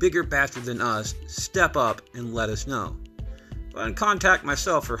are a bigger bastard than us, step up and let us know. Go ahead and contact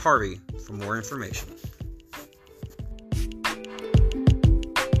myself or Harvey for more information.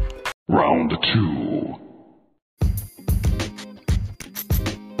 Round 2.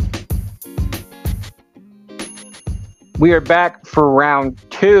 We are back for round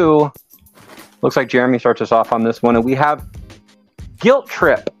 2. Looks like Jeremy starts us off on this one, and we have Guilt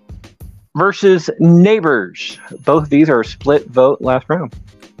Trip versus Neighbors. Both of these are a split vote last round.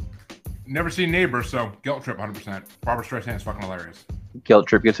 Never seen Neighbors, so Guilt Trip 100%. Barbara Streisand is fucking hilarious. Guilt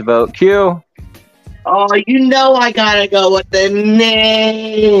Trip gets a vote. Q. Oh, you know I gotta go with the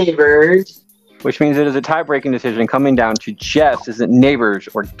Neighbors. Which means it is a tie-breaking decision coming down to Jess. Is it Neighbors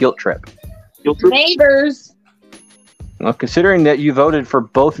or Guilt Trip? Neighbors. Well, considering that you voted for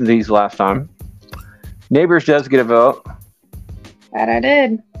both of these last time, Neighbors does get a vote. That I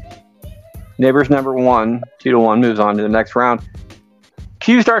did. Neighbors number 1, 2-1, moves on to the next round.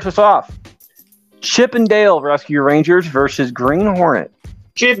 Q starts us off. Chip and Dale Rescue Rangers versus Green Hornet.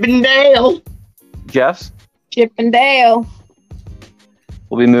 Chip and Dale. Jess? Chip and Dale.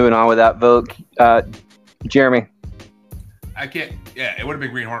 We'll be moving on with that vote. Jeremy? I can't. Yeah, it would have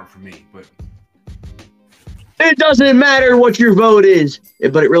been Green Hornet for me, but It doesn't matter what your vote is,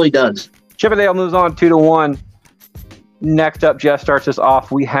 but it really does. Chip and Dale moves on 2-1. Next up, Jess starts us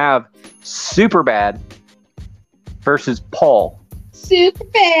off. We have Superbad versus Paul.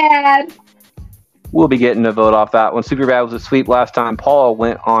 Superbad. We'll be getting a vote off that one. Superbad was a sweep last time. Paul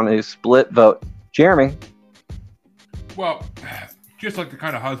went on a split vote. Jeremy? well, just like the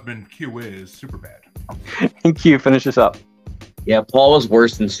kind of husband Q is, super bad. And Q, finish this up. Yeah, Paul was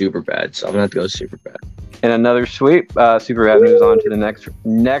worse than Superbad, so I'm gonna have to go Superbad. And another sweep. Superbad moves on to the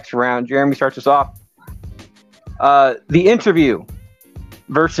next round. Jeremy starts us off. The Interview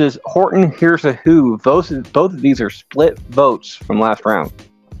versus Horton Hears a Who. Both of these are split votes from last round.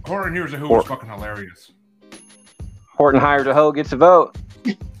 Horton Hears a Who was fucking hilarious. Horton Hires a Hoe gets a vote.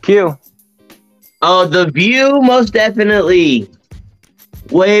 Q. Oh, The View, most definitely.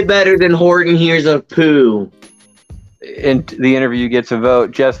 Way better than Horton Hears a Poo. And The Interview gets a vote.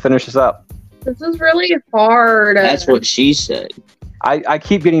 Jess, finish this up. This is really hard. That's what she said. I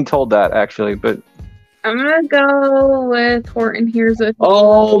keep getting told that, actually, but... I'm gonna go with Horton Hears a Who.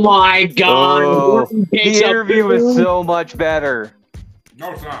 Oh my god. Oh, The Interview is so much better.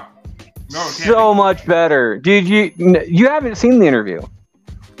 No, it's not. No, it can't So much better. Dude, you haven't seen The Interview.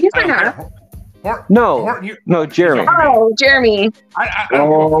 Yes, I be. have. No, Jeremy. Oh, Jeremy. I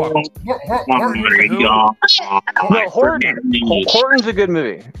don't give a fuck. Horton Hears a Who. No, Horton's a good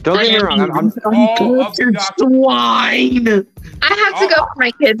movie. Don't get me wrong. All of the doctors. Swine. I have to go for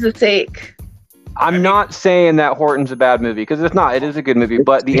my kids' sake. I'm not saying that Horton's a bad movie, because it's not. It is a good movie,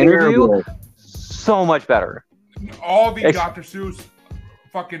 but The Interview, so much better. All the Dr. Seuss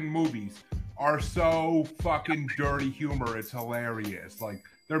fucking movies are so fucking dirty humor. It's hilarious. Like,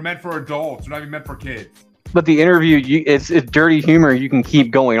 they're meant for adults. They're not even meant for kids. But The Interview, it's dirty humor you can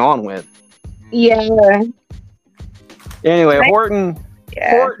keep going on with. Yeah. Anyway, Horton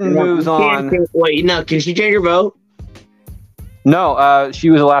moves on. Wait, no, can she change her vote? No, she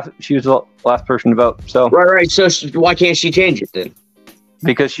was the last person to vote. So Right. So why can't she change it then?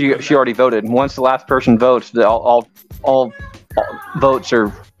 because she already voted. Once the last person votes, all votes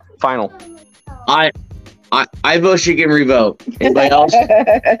are final. I vote she can revote. Anybody else?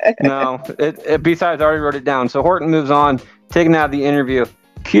 No, besides, I already wrote it down. So Horton moves on, taking out The Interview.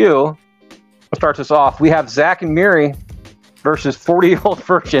 Q starts us off. We have Zach and Miri versus 40-Year-Old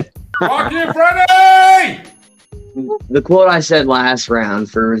Virgin. Fuck you, Freddie! The quote I said last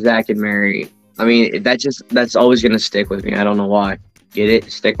round for Zach and Mary. I mean, that's always gonna stick with me. I don't know why. Get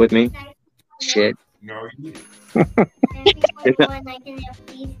it? Stick with me. Shit. No, you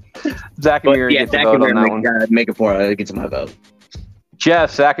Zach and Miri gets a vote on that one. Make it for it. Gets my vote.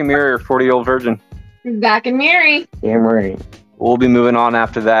 Jess, Zach and Miri or 40-Year-Old Virgin? Zach and Mary. Yeah, Mary. We'll be moving on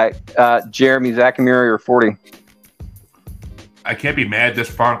after that. Jeremy, Zach and Miri or 40? I can't be mad this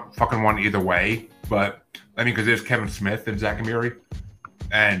fucking one either way, but I mean, because there's Kevin Smith and Zach and Miri,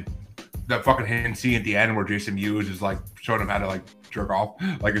 and the fucking hand scene at the end where Jason Mewes is like showing him how to like jerk off,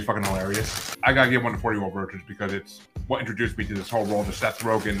 like it's fucking hilarious. I gotta give one to 40-Year-Old Virgins because it's what introduced me to this whole world of Seth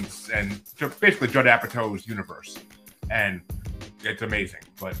Rogen's and basically Judd Apatow's universe, and it's amazing.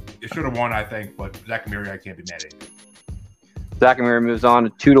 But it should have won, I think. But Zach and Miri, I can't be mad at. Zach and Miri moves on, a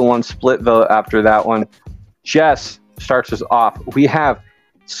 2-1 split vote after that one. Jess starts us off. We have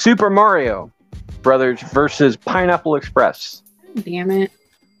Super Mario Brothers versus Pineapple Express. Damn it.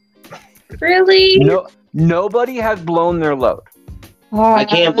 Really? No, nobody has blown their load. I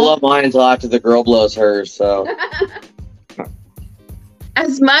can't blow mine until after the girl blows hers, so.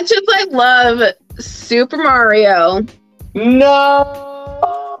 As much as I love Super Mario,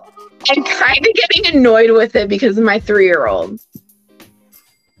 No! I'm kind of getting annoyed with it because of my 3-year-old.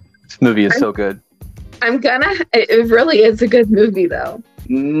 This movie is so good. It really is a good movie, though.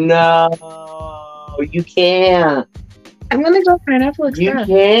 No, you can't. I'm gonna go Pineapple You Express.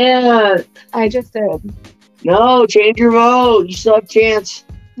 can't. I just did. No, change your vote. You still have a chance.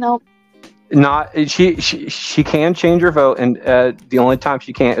 Nope. Not she can change her vote, and the only time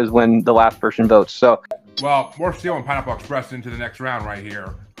she can't is when the last person votes. So, Well, we're still in Pineapple Express into the next round right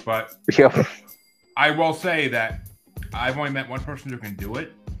here. But yeah. I will say that I've only met one person who can do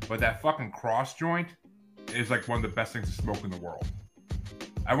it, but that fucking cross joint is like one of the best things to smoke in the world.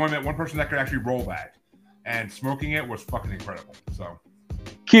 I've only met one person that could actually roll that, and smoking it was fucking incredible. So,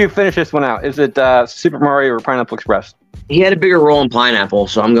 Q, finish this one out. Is it Super Mario or Pineapple Express? He had a bigger role in Pineapple,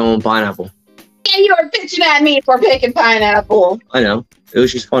 so I'm going with Pineapple. Yeah, you were bitching at me for picking Pineapple. I know. It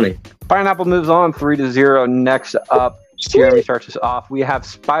was just funny. Pineapple moves on 3-0. Next up, Jeremy starts us off. We have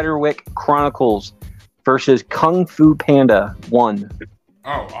Spiderwick Chronicles versus Kung Fu Panda 1.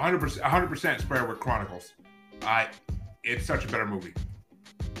 oh, 100%, 100% Spiderwick Chronicles. It's such a better movie.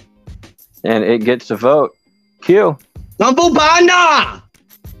 And it gets a vote. Q. Kung Fu Panda!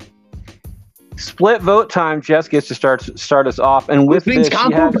 Split vote time. Jess gets to start us off. And with Which means this,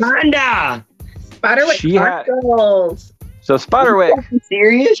 Kung Fu Panda! Spiderwick Chronicles. So Spiderwick.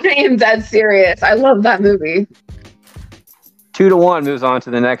 Serious? I am dead serious. I love that movie. 2-1 moves on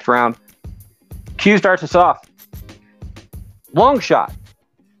to the next round. Q starts us off. Long Shot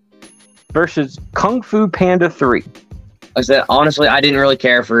versus Kung Fu Panda 3. I said, honestly, I didn't really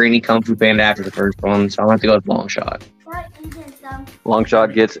care for any Kung Fu Panda after the first one, so I'm going to have to go with Long Shot. Long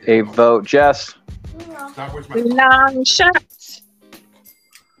Shot gets a vote. Jess. Stop wasting my- Long Shot.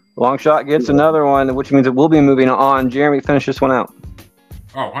 Long Shot gets another one, which means it will be moving on. Jeremy, finish this one out.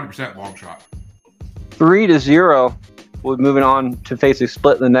 Oh, 100% Long Shot. 3-0. We'll be moving on to face a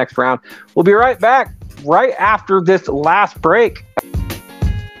split in the next round. We'll be right back right after this last break.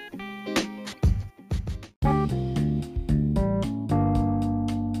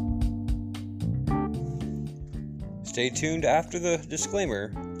 Stay tuned after the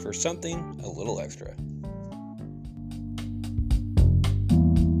disclaimer for something a little extra.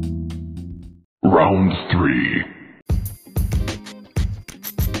 Round 3.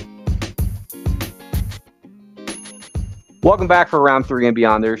 Welcome back for round 3 and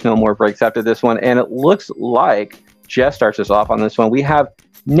beyond. There's no more breaks after this one. And it looks like Jess starts us off on this one. We have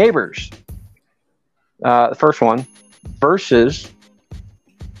Neighbors, the first one, versus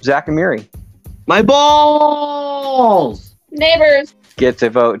Zach and Miri. My balls! Neighbors. Gets a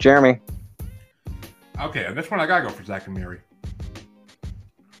vote. Jeremy. Okay, and this one I gotta go for Zach and Miri.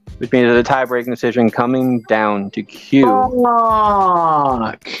 Which means a tie-breaking decision coming down to Q.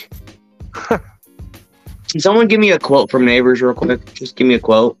 Fuck. Can someone give me a quote from Neighbors real quick? Just give me a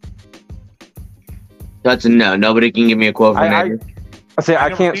quote. That's a no. Nobody can give me a quote from Neighbors. I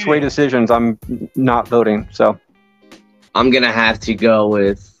can't sway decisions. I'm not voting, so I'm gonna have to go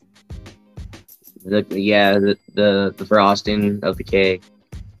with the frosting of the cake.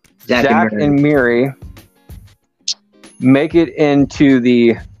 Zach and Miri make it into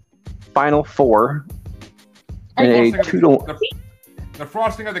the final 4 in a 2-1. The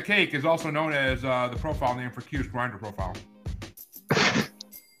frosting of the cake is also known as the profile name for Q's Grindr profile.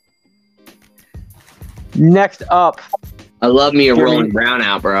 Next up, I love me a Jeremy. rolling brown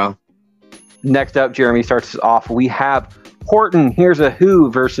out, bro. Next up, Jeremy starts us off. We have Horton, Here's a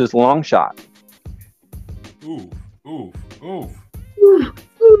Who versus Long Shot. Oof, oof, oof.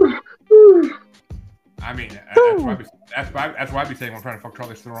 I mean, that's why I be saying I'm trying to fuck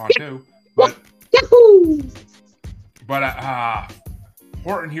Charlie Theron too. But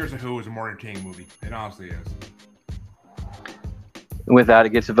Horton Here's a Who is a more entertaining movie. It honestly is. With that, it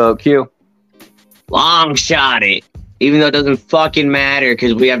gets a vote. Q. Long shot it. Even though it doesn't fucking matter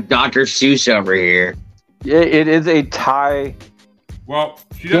because we have Dr. Seuss over here. It is a tie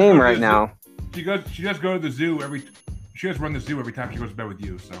game right now. She does go to the zoo every. She does run the zoo every time she goes to bed with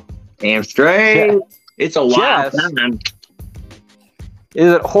you. So Damn straight. Yeah. It's a wild Jess. time.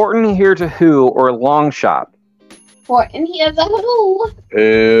 Is it Horton Here to Who or Long Shot? Horton, he has a who.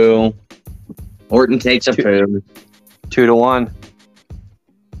 Poo. Horton takes a poo. 2-1.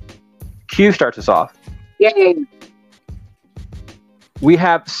 Q starts us off. Yay. We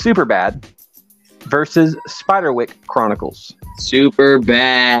have Superbad versus Spiderwick Chronicles. Super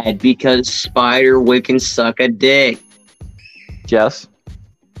bad because Spiderwick can suck a dick. Jess.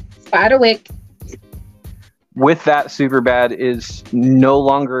 Spiderwick. With that, Superbad is no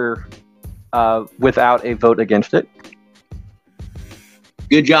longer without a vote against it.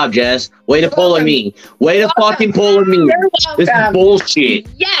 Good job, Jess. Way to pull at me. Way to fucking pull at me. You're This is welcome. bullshit.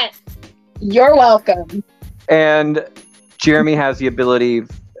 Yes. You're welcome. And Jeremy has the ability,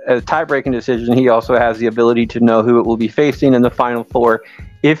 a tie-breaking decision, he also has the ability to know who it will be facing in the final four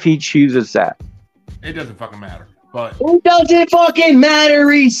if he chooses that. It doesn't fucking matter. But Who doesn't fucking matter,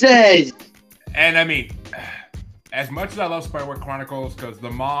 he says. and I mean, as much as I love Spiderwick Chronicles, because the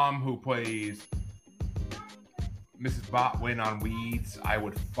mom who plays Mrs. Botwin on Weeds, I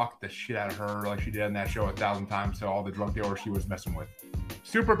would fuck the shit out of her like she did in that show 1,000 times to all the drug dealers she was messing with.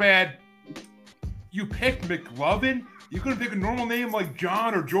 Super bad. You picked McLovin? You couldn't pick a normal name like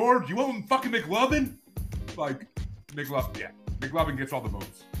John or George? You want fucking McLovin? Like, McLovin, yeah. McLovin gets all the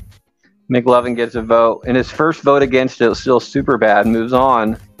votes. McLovin gets a vote, and his first vote against it, still Superbad, moves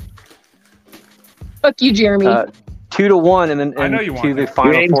on. Fuck you, Jeremy. 2-1, and then I know you to want the that.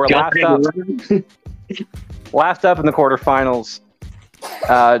 final four. Last up in the quarterfinals,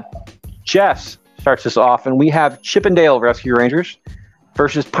 Jess starts us off, and we have Chippendale Rescue Rangers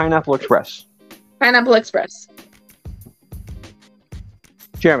versus Pineapple Express. Pineapple Express.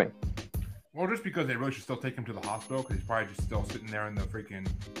 Jeremy. Well, just because they really should still take him to the hospital, because he's probably just still sitting there in the freaking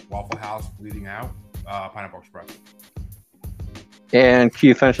Waffle House bleeding out. Pineapple Express. And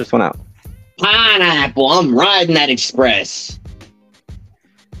Q, finish this one out. Pineapple, I'm riding that express.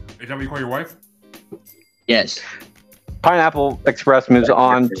 Is that what you call your wife? Yes. Pineapple Express moves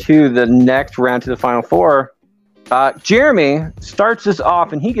on to the next round, to the final four. Jeremy starts this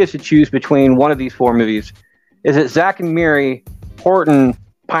off, and he gets to choose between one of these four movies. Is it Zack and Miri, Horton,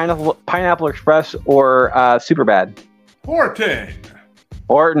 Pineapple Express, or Superbad? Horton.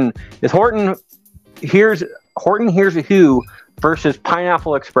 Horton. Is Horton Here's a Who versus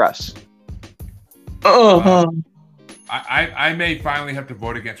Pineapple Express? I may finally have to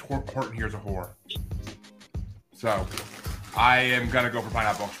vote against Horton Here's a Whore. So, I am going to go for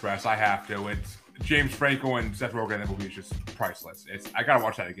Pineapple Express. I have to. It's James Franco and Seth Rogan. That movie is just priceless. I got to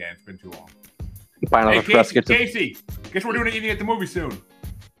watch that again. It's been too long. Pineapple Express Casey, gets a, Casey, guess we're doing an evening at the movie soon.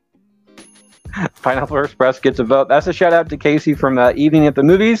 Pineapple Express gets a vote. That's a shout out to Casey from Evening at the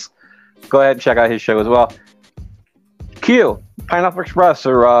Movies. Go ahead and check out his show as well. Q, Pineapple Express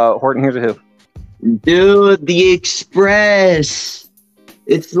or Horton Here's a Who? Dude, the Express.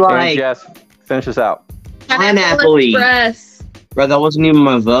 It's And like, Jess, finish this out. Pineapple Express. bro, that wasn't even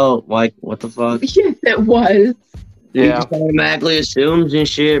my vote. Like, what the fuck? Yes, it was. He Yeah. just automatically assumes and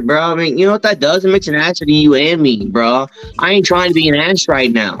shit, bro. I mean, you know what that does? It makes an ass out of you and me, bro. I ain't trying to be an ass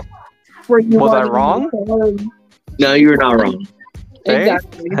right now. Was I wrong? No, you're not wrong. Hey?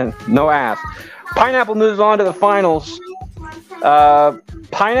 Exactly. No ass. Pineapple moves on to the finals.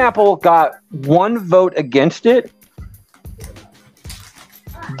 Pineapple got one vote against it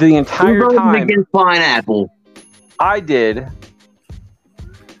the entire Who voted time. against Pineapple? I did.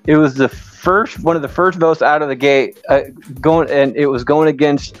 It was one of the first votes out of the gate, and it was going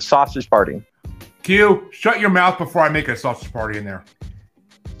against Sausage Party. Q, shut your mouth before I make a sausage party in there.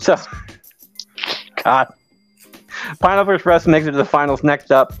 So, God. Pineapple Express makes it to the finals.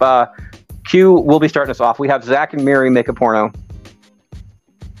 Next up, Q will be starting us off. We have Zack and Miri Make a Porno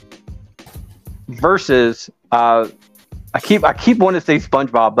versus I keep wanting to say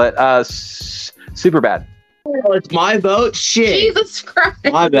SpongeBob, but Superbad. Oh, it's my vote? Shit. Jesus Christ.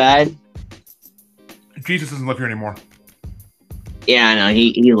 My bad. Jesus doesn't live here anymore. Yeah, I know.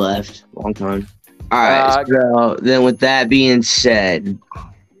 He left a long time. All right. So then, with that being said,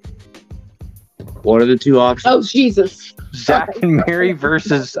 what are the two options? Oh, Jesus. Zack and Miri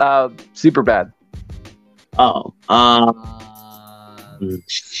versus Superbad. Oh, I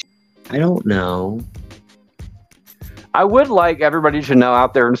don't know. I would like everybody to know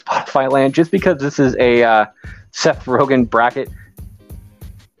out there in Spotify land, just because this is a Seth Rogan bracket.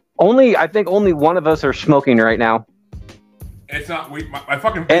 I think only one of us are smoking right now, It's not. My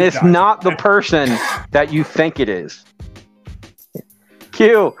fucking. and it's not the person that you think it is.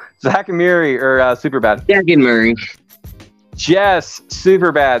 Q, Zack and Miri or Superbad. Zack and Murray. Jess,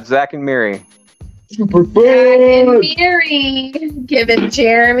 Superbad, Zack and Miri. Super Zach and bad. Mary giving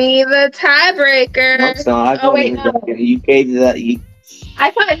Jeremy the tiebreaker. No, it's not. Oh wait, no. You gave that.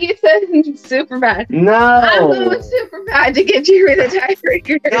 I thought you said super bad. I'm No. going super bad to give Jeremy the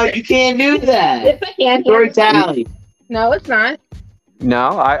tiebreaker. No, you can't do that. Yes, I can. Story tally. No, it's not.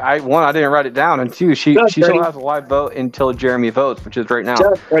 No, one, I didn't write it down, and two, she Go, still Freddie. has a live vote until Jeremy votes, which is right now.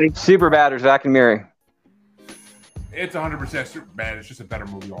 Shut up, Freddie. Super bad or Zach and Mary. It's 100% super bad. It's just a better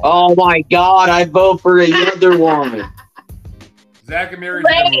movie. Oh my God! I vote for the other one. Zach and Mary's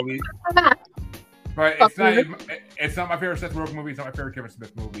a good movie. But it's not my favorite Seth Rogen movie. It's not my favorite Kevin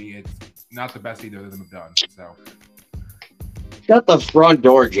Smith movie. It's not the best either of them have done. So Shut the front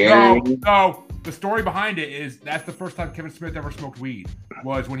door, Jerry. no. The story behind it is that's the first time Kevin Smith ever smoked weed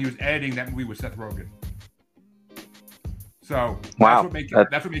was when he was editing that movie with Seth Rogen. So wow,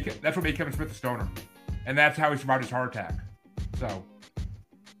 that's what made Kevin Smith a stoner, and that's how he survived his heart attack. So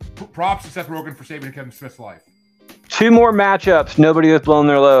props to Seth Rogen for saving Kevin Smith's life. Two more matchups. Nobody has blown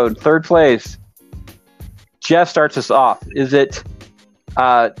their load. Third place. Jeff starts us off. Is it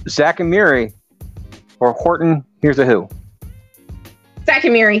Zach and Mary or Horton? Here's a who. Zach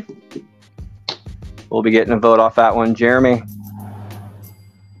and Mary. We'll be getting a vote off that one. Jeremy.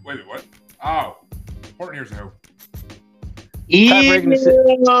 Wait, what? Oh, Horton, here's a who.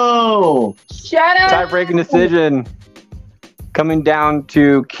 Ew. Shut up. Tie-breaking decision. Coming down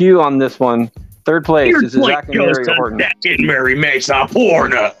to Q on this one. Third place. Is it Zach and Mary or Horton? Zach and Mary makes a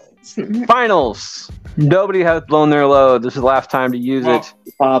porno. Finals. Nobody has blown their load. This is the last time to use it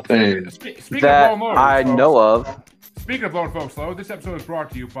Poppin'. Speaking that of blowing loads, I folks, know of. Speaking of blowing folks load, this episode is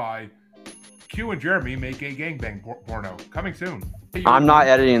brought to you by Q and Jeremy make a gangbang porno. Coming soon. I'm not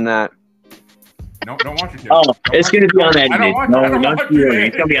editing that. No, don't want you to. Oh, it's going to be unedited. I don't want you. to.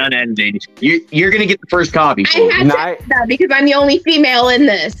 It's going to be unedited. You're going to get the first copy. I had to edit that because I'm the only female in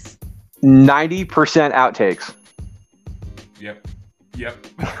this. 90% outtakes. Yep.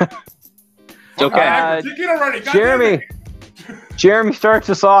 It's okay. Jeremy. Jeremy starts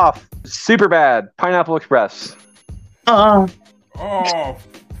us off. Super bad. Pineapple Express. Oh,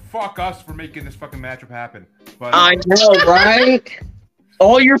 fuck us for making this fucking matchup happen. But I know, right?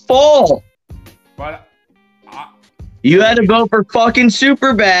 All your fault. But you had to vote for fucking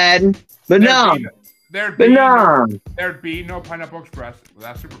super bad, but no. There'd be no Pineapple Express. Well,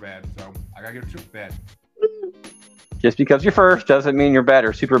 that's super bad, so I gotta give it super bad. Just because you're first doesn't mean you're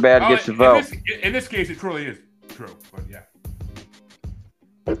better. Super bad gets the vote. In this case, it truly is true, but yeah.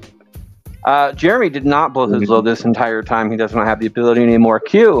 Jeremy did not blow his load this entire time. He does not have the ability anymore.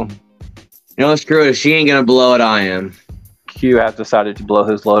 Q. No, screw it. She ain't gonna blow it. I am. Q has decided to blow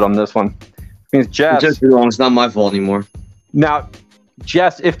his load on this one. Means Jess. It's just wrong. It's not my fault anymore. Now,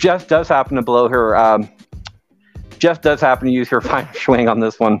 if Jess does happen to blow her, Jess does happen to use her final swing on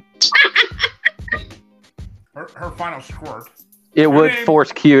this one. Her final squirt. It would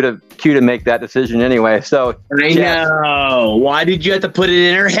force Q to make that decision anyway. So I know. Why did you have to put it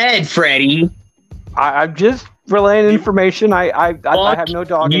in her head, Freddie? I'm just relaying information. I have no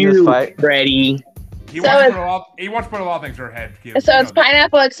dog in this fight, Freddie. He wants to put a lot of things in her head. Q. So it's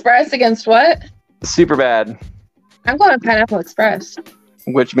Pineapple Express against what? Super bad. I'm going with Pineapple Express.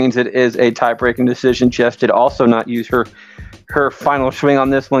 Which means it is a tie-breaking decision. Jess did also not use her final swing on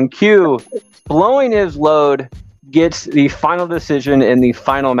this one. Q, blowing his load, gets the final decision in the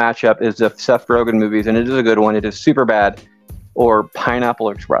final matchup is the Seth Rogen movies, and it is a good one. It is Super Bad or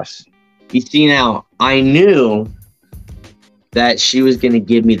Pineapple Express. You see now, I knew that she was going to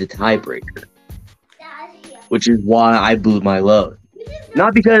give me the tiebreaker, which is why I blew my load.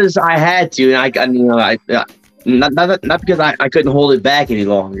 Not because I had to, and not because I couldn't hold it back any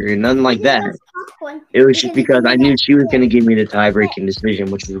longer, and nothing like that. It was just because I knew she was going to give me the tie-breaking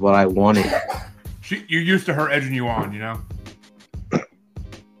decision, which is what I wanted. You're used to her edging you on, you know?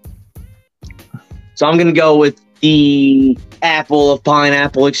 So I'm going to go with the apple of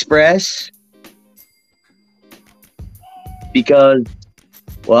Pineapple Express. Because,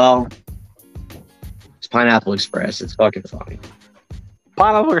 well, it's Pineapple Express. It's fucking funny.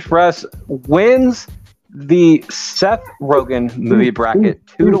 Pineapple Express wins the Seth Rogen movie bracket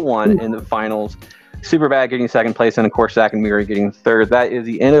 2-1 in the finals. Superbad getting second place, and of course, Zach and Miri getting third. That is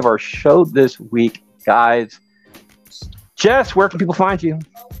the end of our show this week, guys. Jess, where can people find you?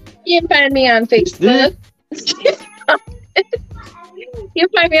 You can find me on Facebook. You can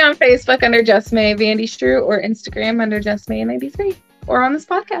find me on Facebook under Just May Vandy Strew, or Instagram under Just May 93, or on this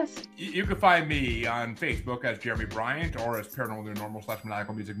podcast. You can find me on Facebook as Jeremy Bryant, or as Paranormal Normal /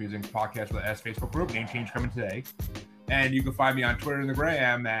 Maniacal Music Podcast with S Facebook group. Name change coming today. And you can find me on Twitter and the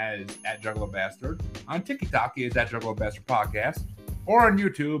Gram as @JuggaloBastard. On TikTok is @JuggaloBastard Podcast. or on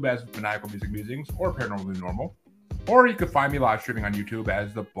YouTube as Maniacal Music Musings or Paranormally Normal. Or you could find me live streaming on YouTube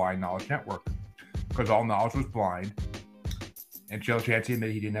as the Blind Knowledge Network, because all knowledge was blind. And Joe Chansey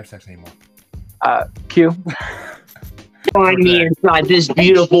admitted he didn't have sex anymore. Q. Find me inside this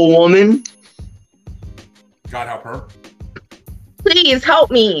beautiful woman. God help her. Please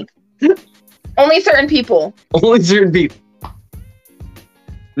help me. Only certain people. Only certain people.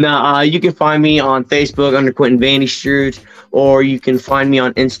 Now, you can find me on Facebook under Quentin Vandy Strude, or you can find me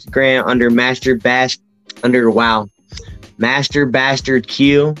on Instagram under Master Bastard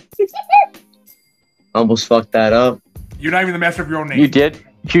Q. Almost fucked that up. You're not even the master of your own name. You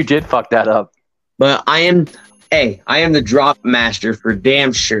did fuck that up. But I am the drop master for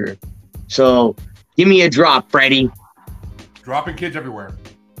damn sure. So give me a drop, Freddy. Dropping kids everywhere.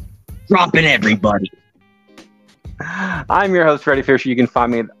 Dropping everybody. I'm your host, Freddie Fisher. You can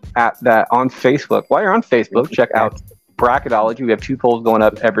find me at that on Facebook. While you're on Facebook, check out Bracketology. We have 2 polls going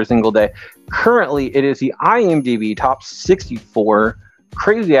up every single day. Currently, it is the IMDb top 64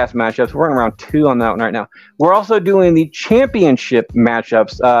 crazy ass matchups. We're running around 2 on that one right now. We're also doing the championship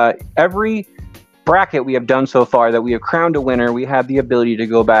matchups. Every bracket we have done so far that we have crowned a winner, we have the ability to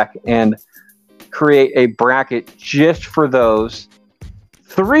go back and create a bracket just for those.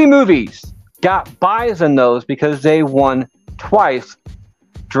 3 movies got buys in those because they won twice.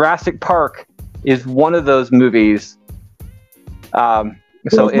 Jurassic Park is one of those movies.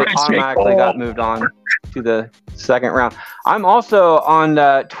 So it automatically got moved on to the second round. I'm also on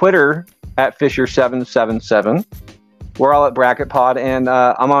Twitter at Fisher777. We're all at Bracket Pod, and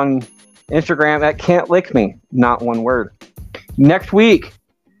I'm on Instagram at Can't Lick Me, not one word. Next week,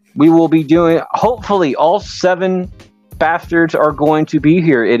 we will be doing, hopefully, all 7 bastards are going to be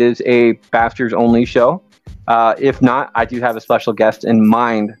here. It is a bastards only show. If not, I do have a special guest in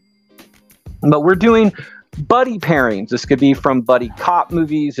mind. But we're doing buddy pairings. This could be from buddy cop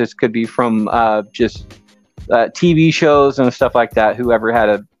movies. This could be from just TV shows and stuff like that. Whoever had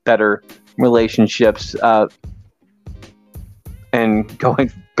a better relationships, and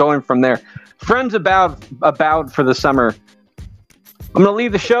going from there. Friends about for the summer. I'm gonna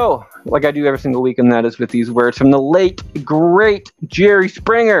leave the show like I do every single week, and that is with these words from the late great Jerry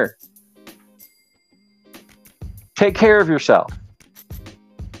Springer. Take care of yourself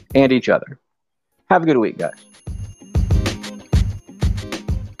and each other. Have a good week, guys.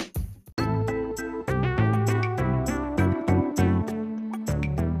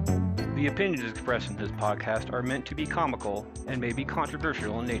 The opinions expressed in this podcast are meant to be comical and may be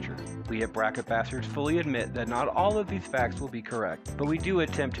controversial in nature. We at Bracket Bastards fully admit that not all of these facts will be correct, but we do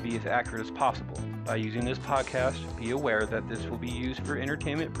attempt to be as accurate as possible. By using this podcast, be aware that this will be used for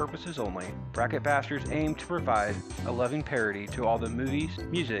entertainment purposes only. Bracket Bastards aim to provide a loving parody to all the movies,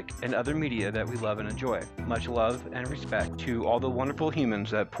 music, and other media that we love and enjoy. Much love and respect to all the wonderful humans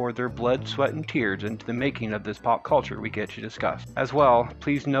that poured their blood, sweat, and tears into the making of this pop culture we get to discuss. As well,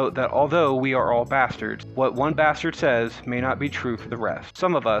 please note that although we are all bastards, what one bastard says may not be true for the rest.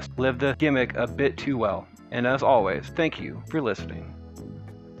 Some of us live the gimmick a bit too well. And as always, thank you for listening.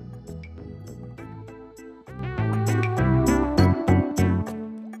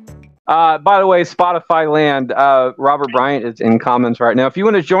 By the way, Spotify land, Robert Bryant is in comments right now. If you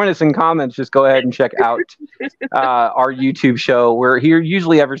want to join us in comments, just go ahead and check out our YouTube show. We're here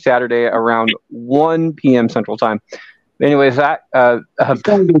usually every Saturday around 1 p.m. Central Time. Anyways,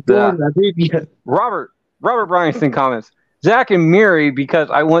 Robert Bryant's in comments. Zach and Miri, because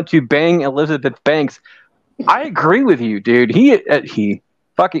I want to bang Elizabeth Banks. I agree with you, dude. He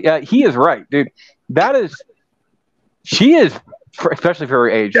is right, dude. She is, especially for her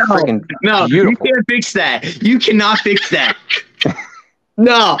age, freaking no, beautiful. You can't fix that. You cannot fix that.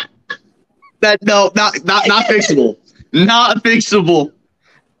 not fixable. Not fixable.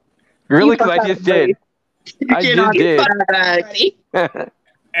 Really? Because I just did. I just did.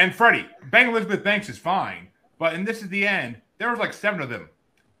 And Freddie, bang Elizabeth Banks is fine, but and this is the end. There was like 7 of them.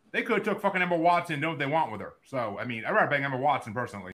 They could have took fucking Emma Watson and done what they want with her. So, I mean, I'd rather bang Emma Watson personally.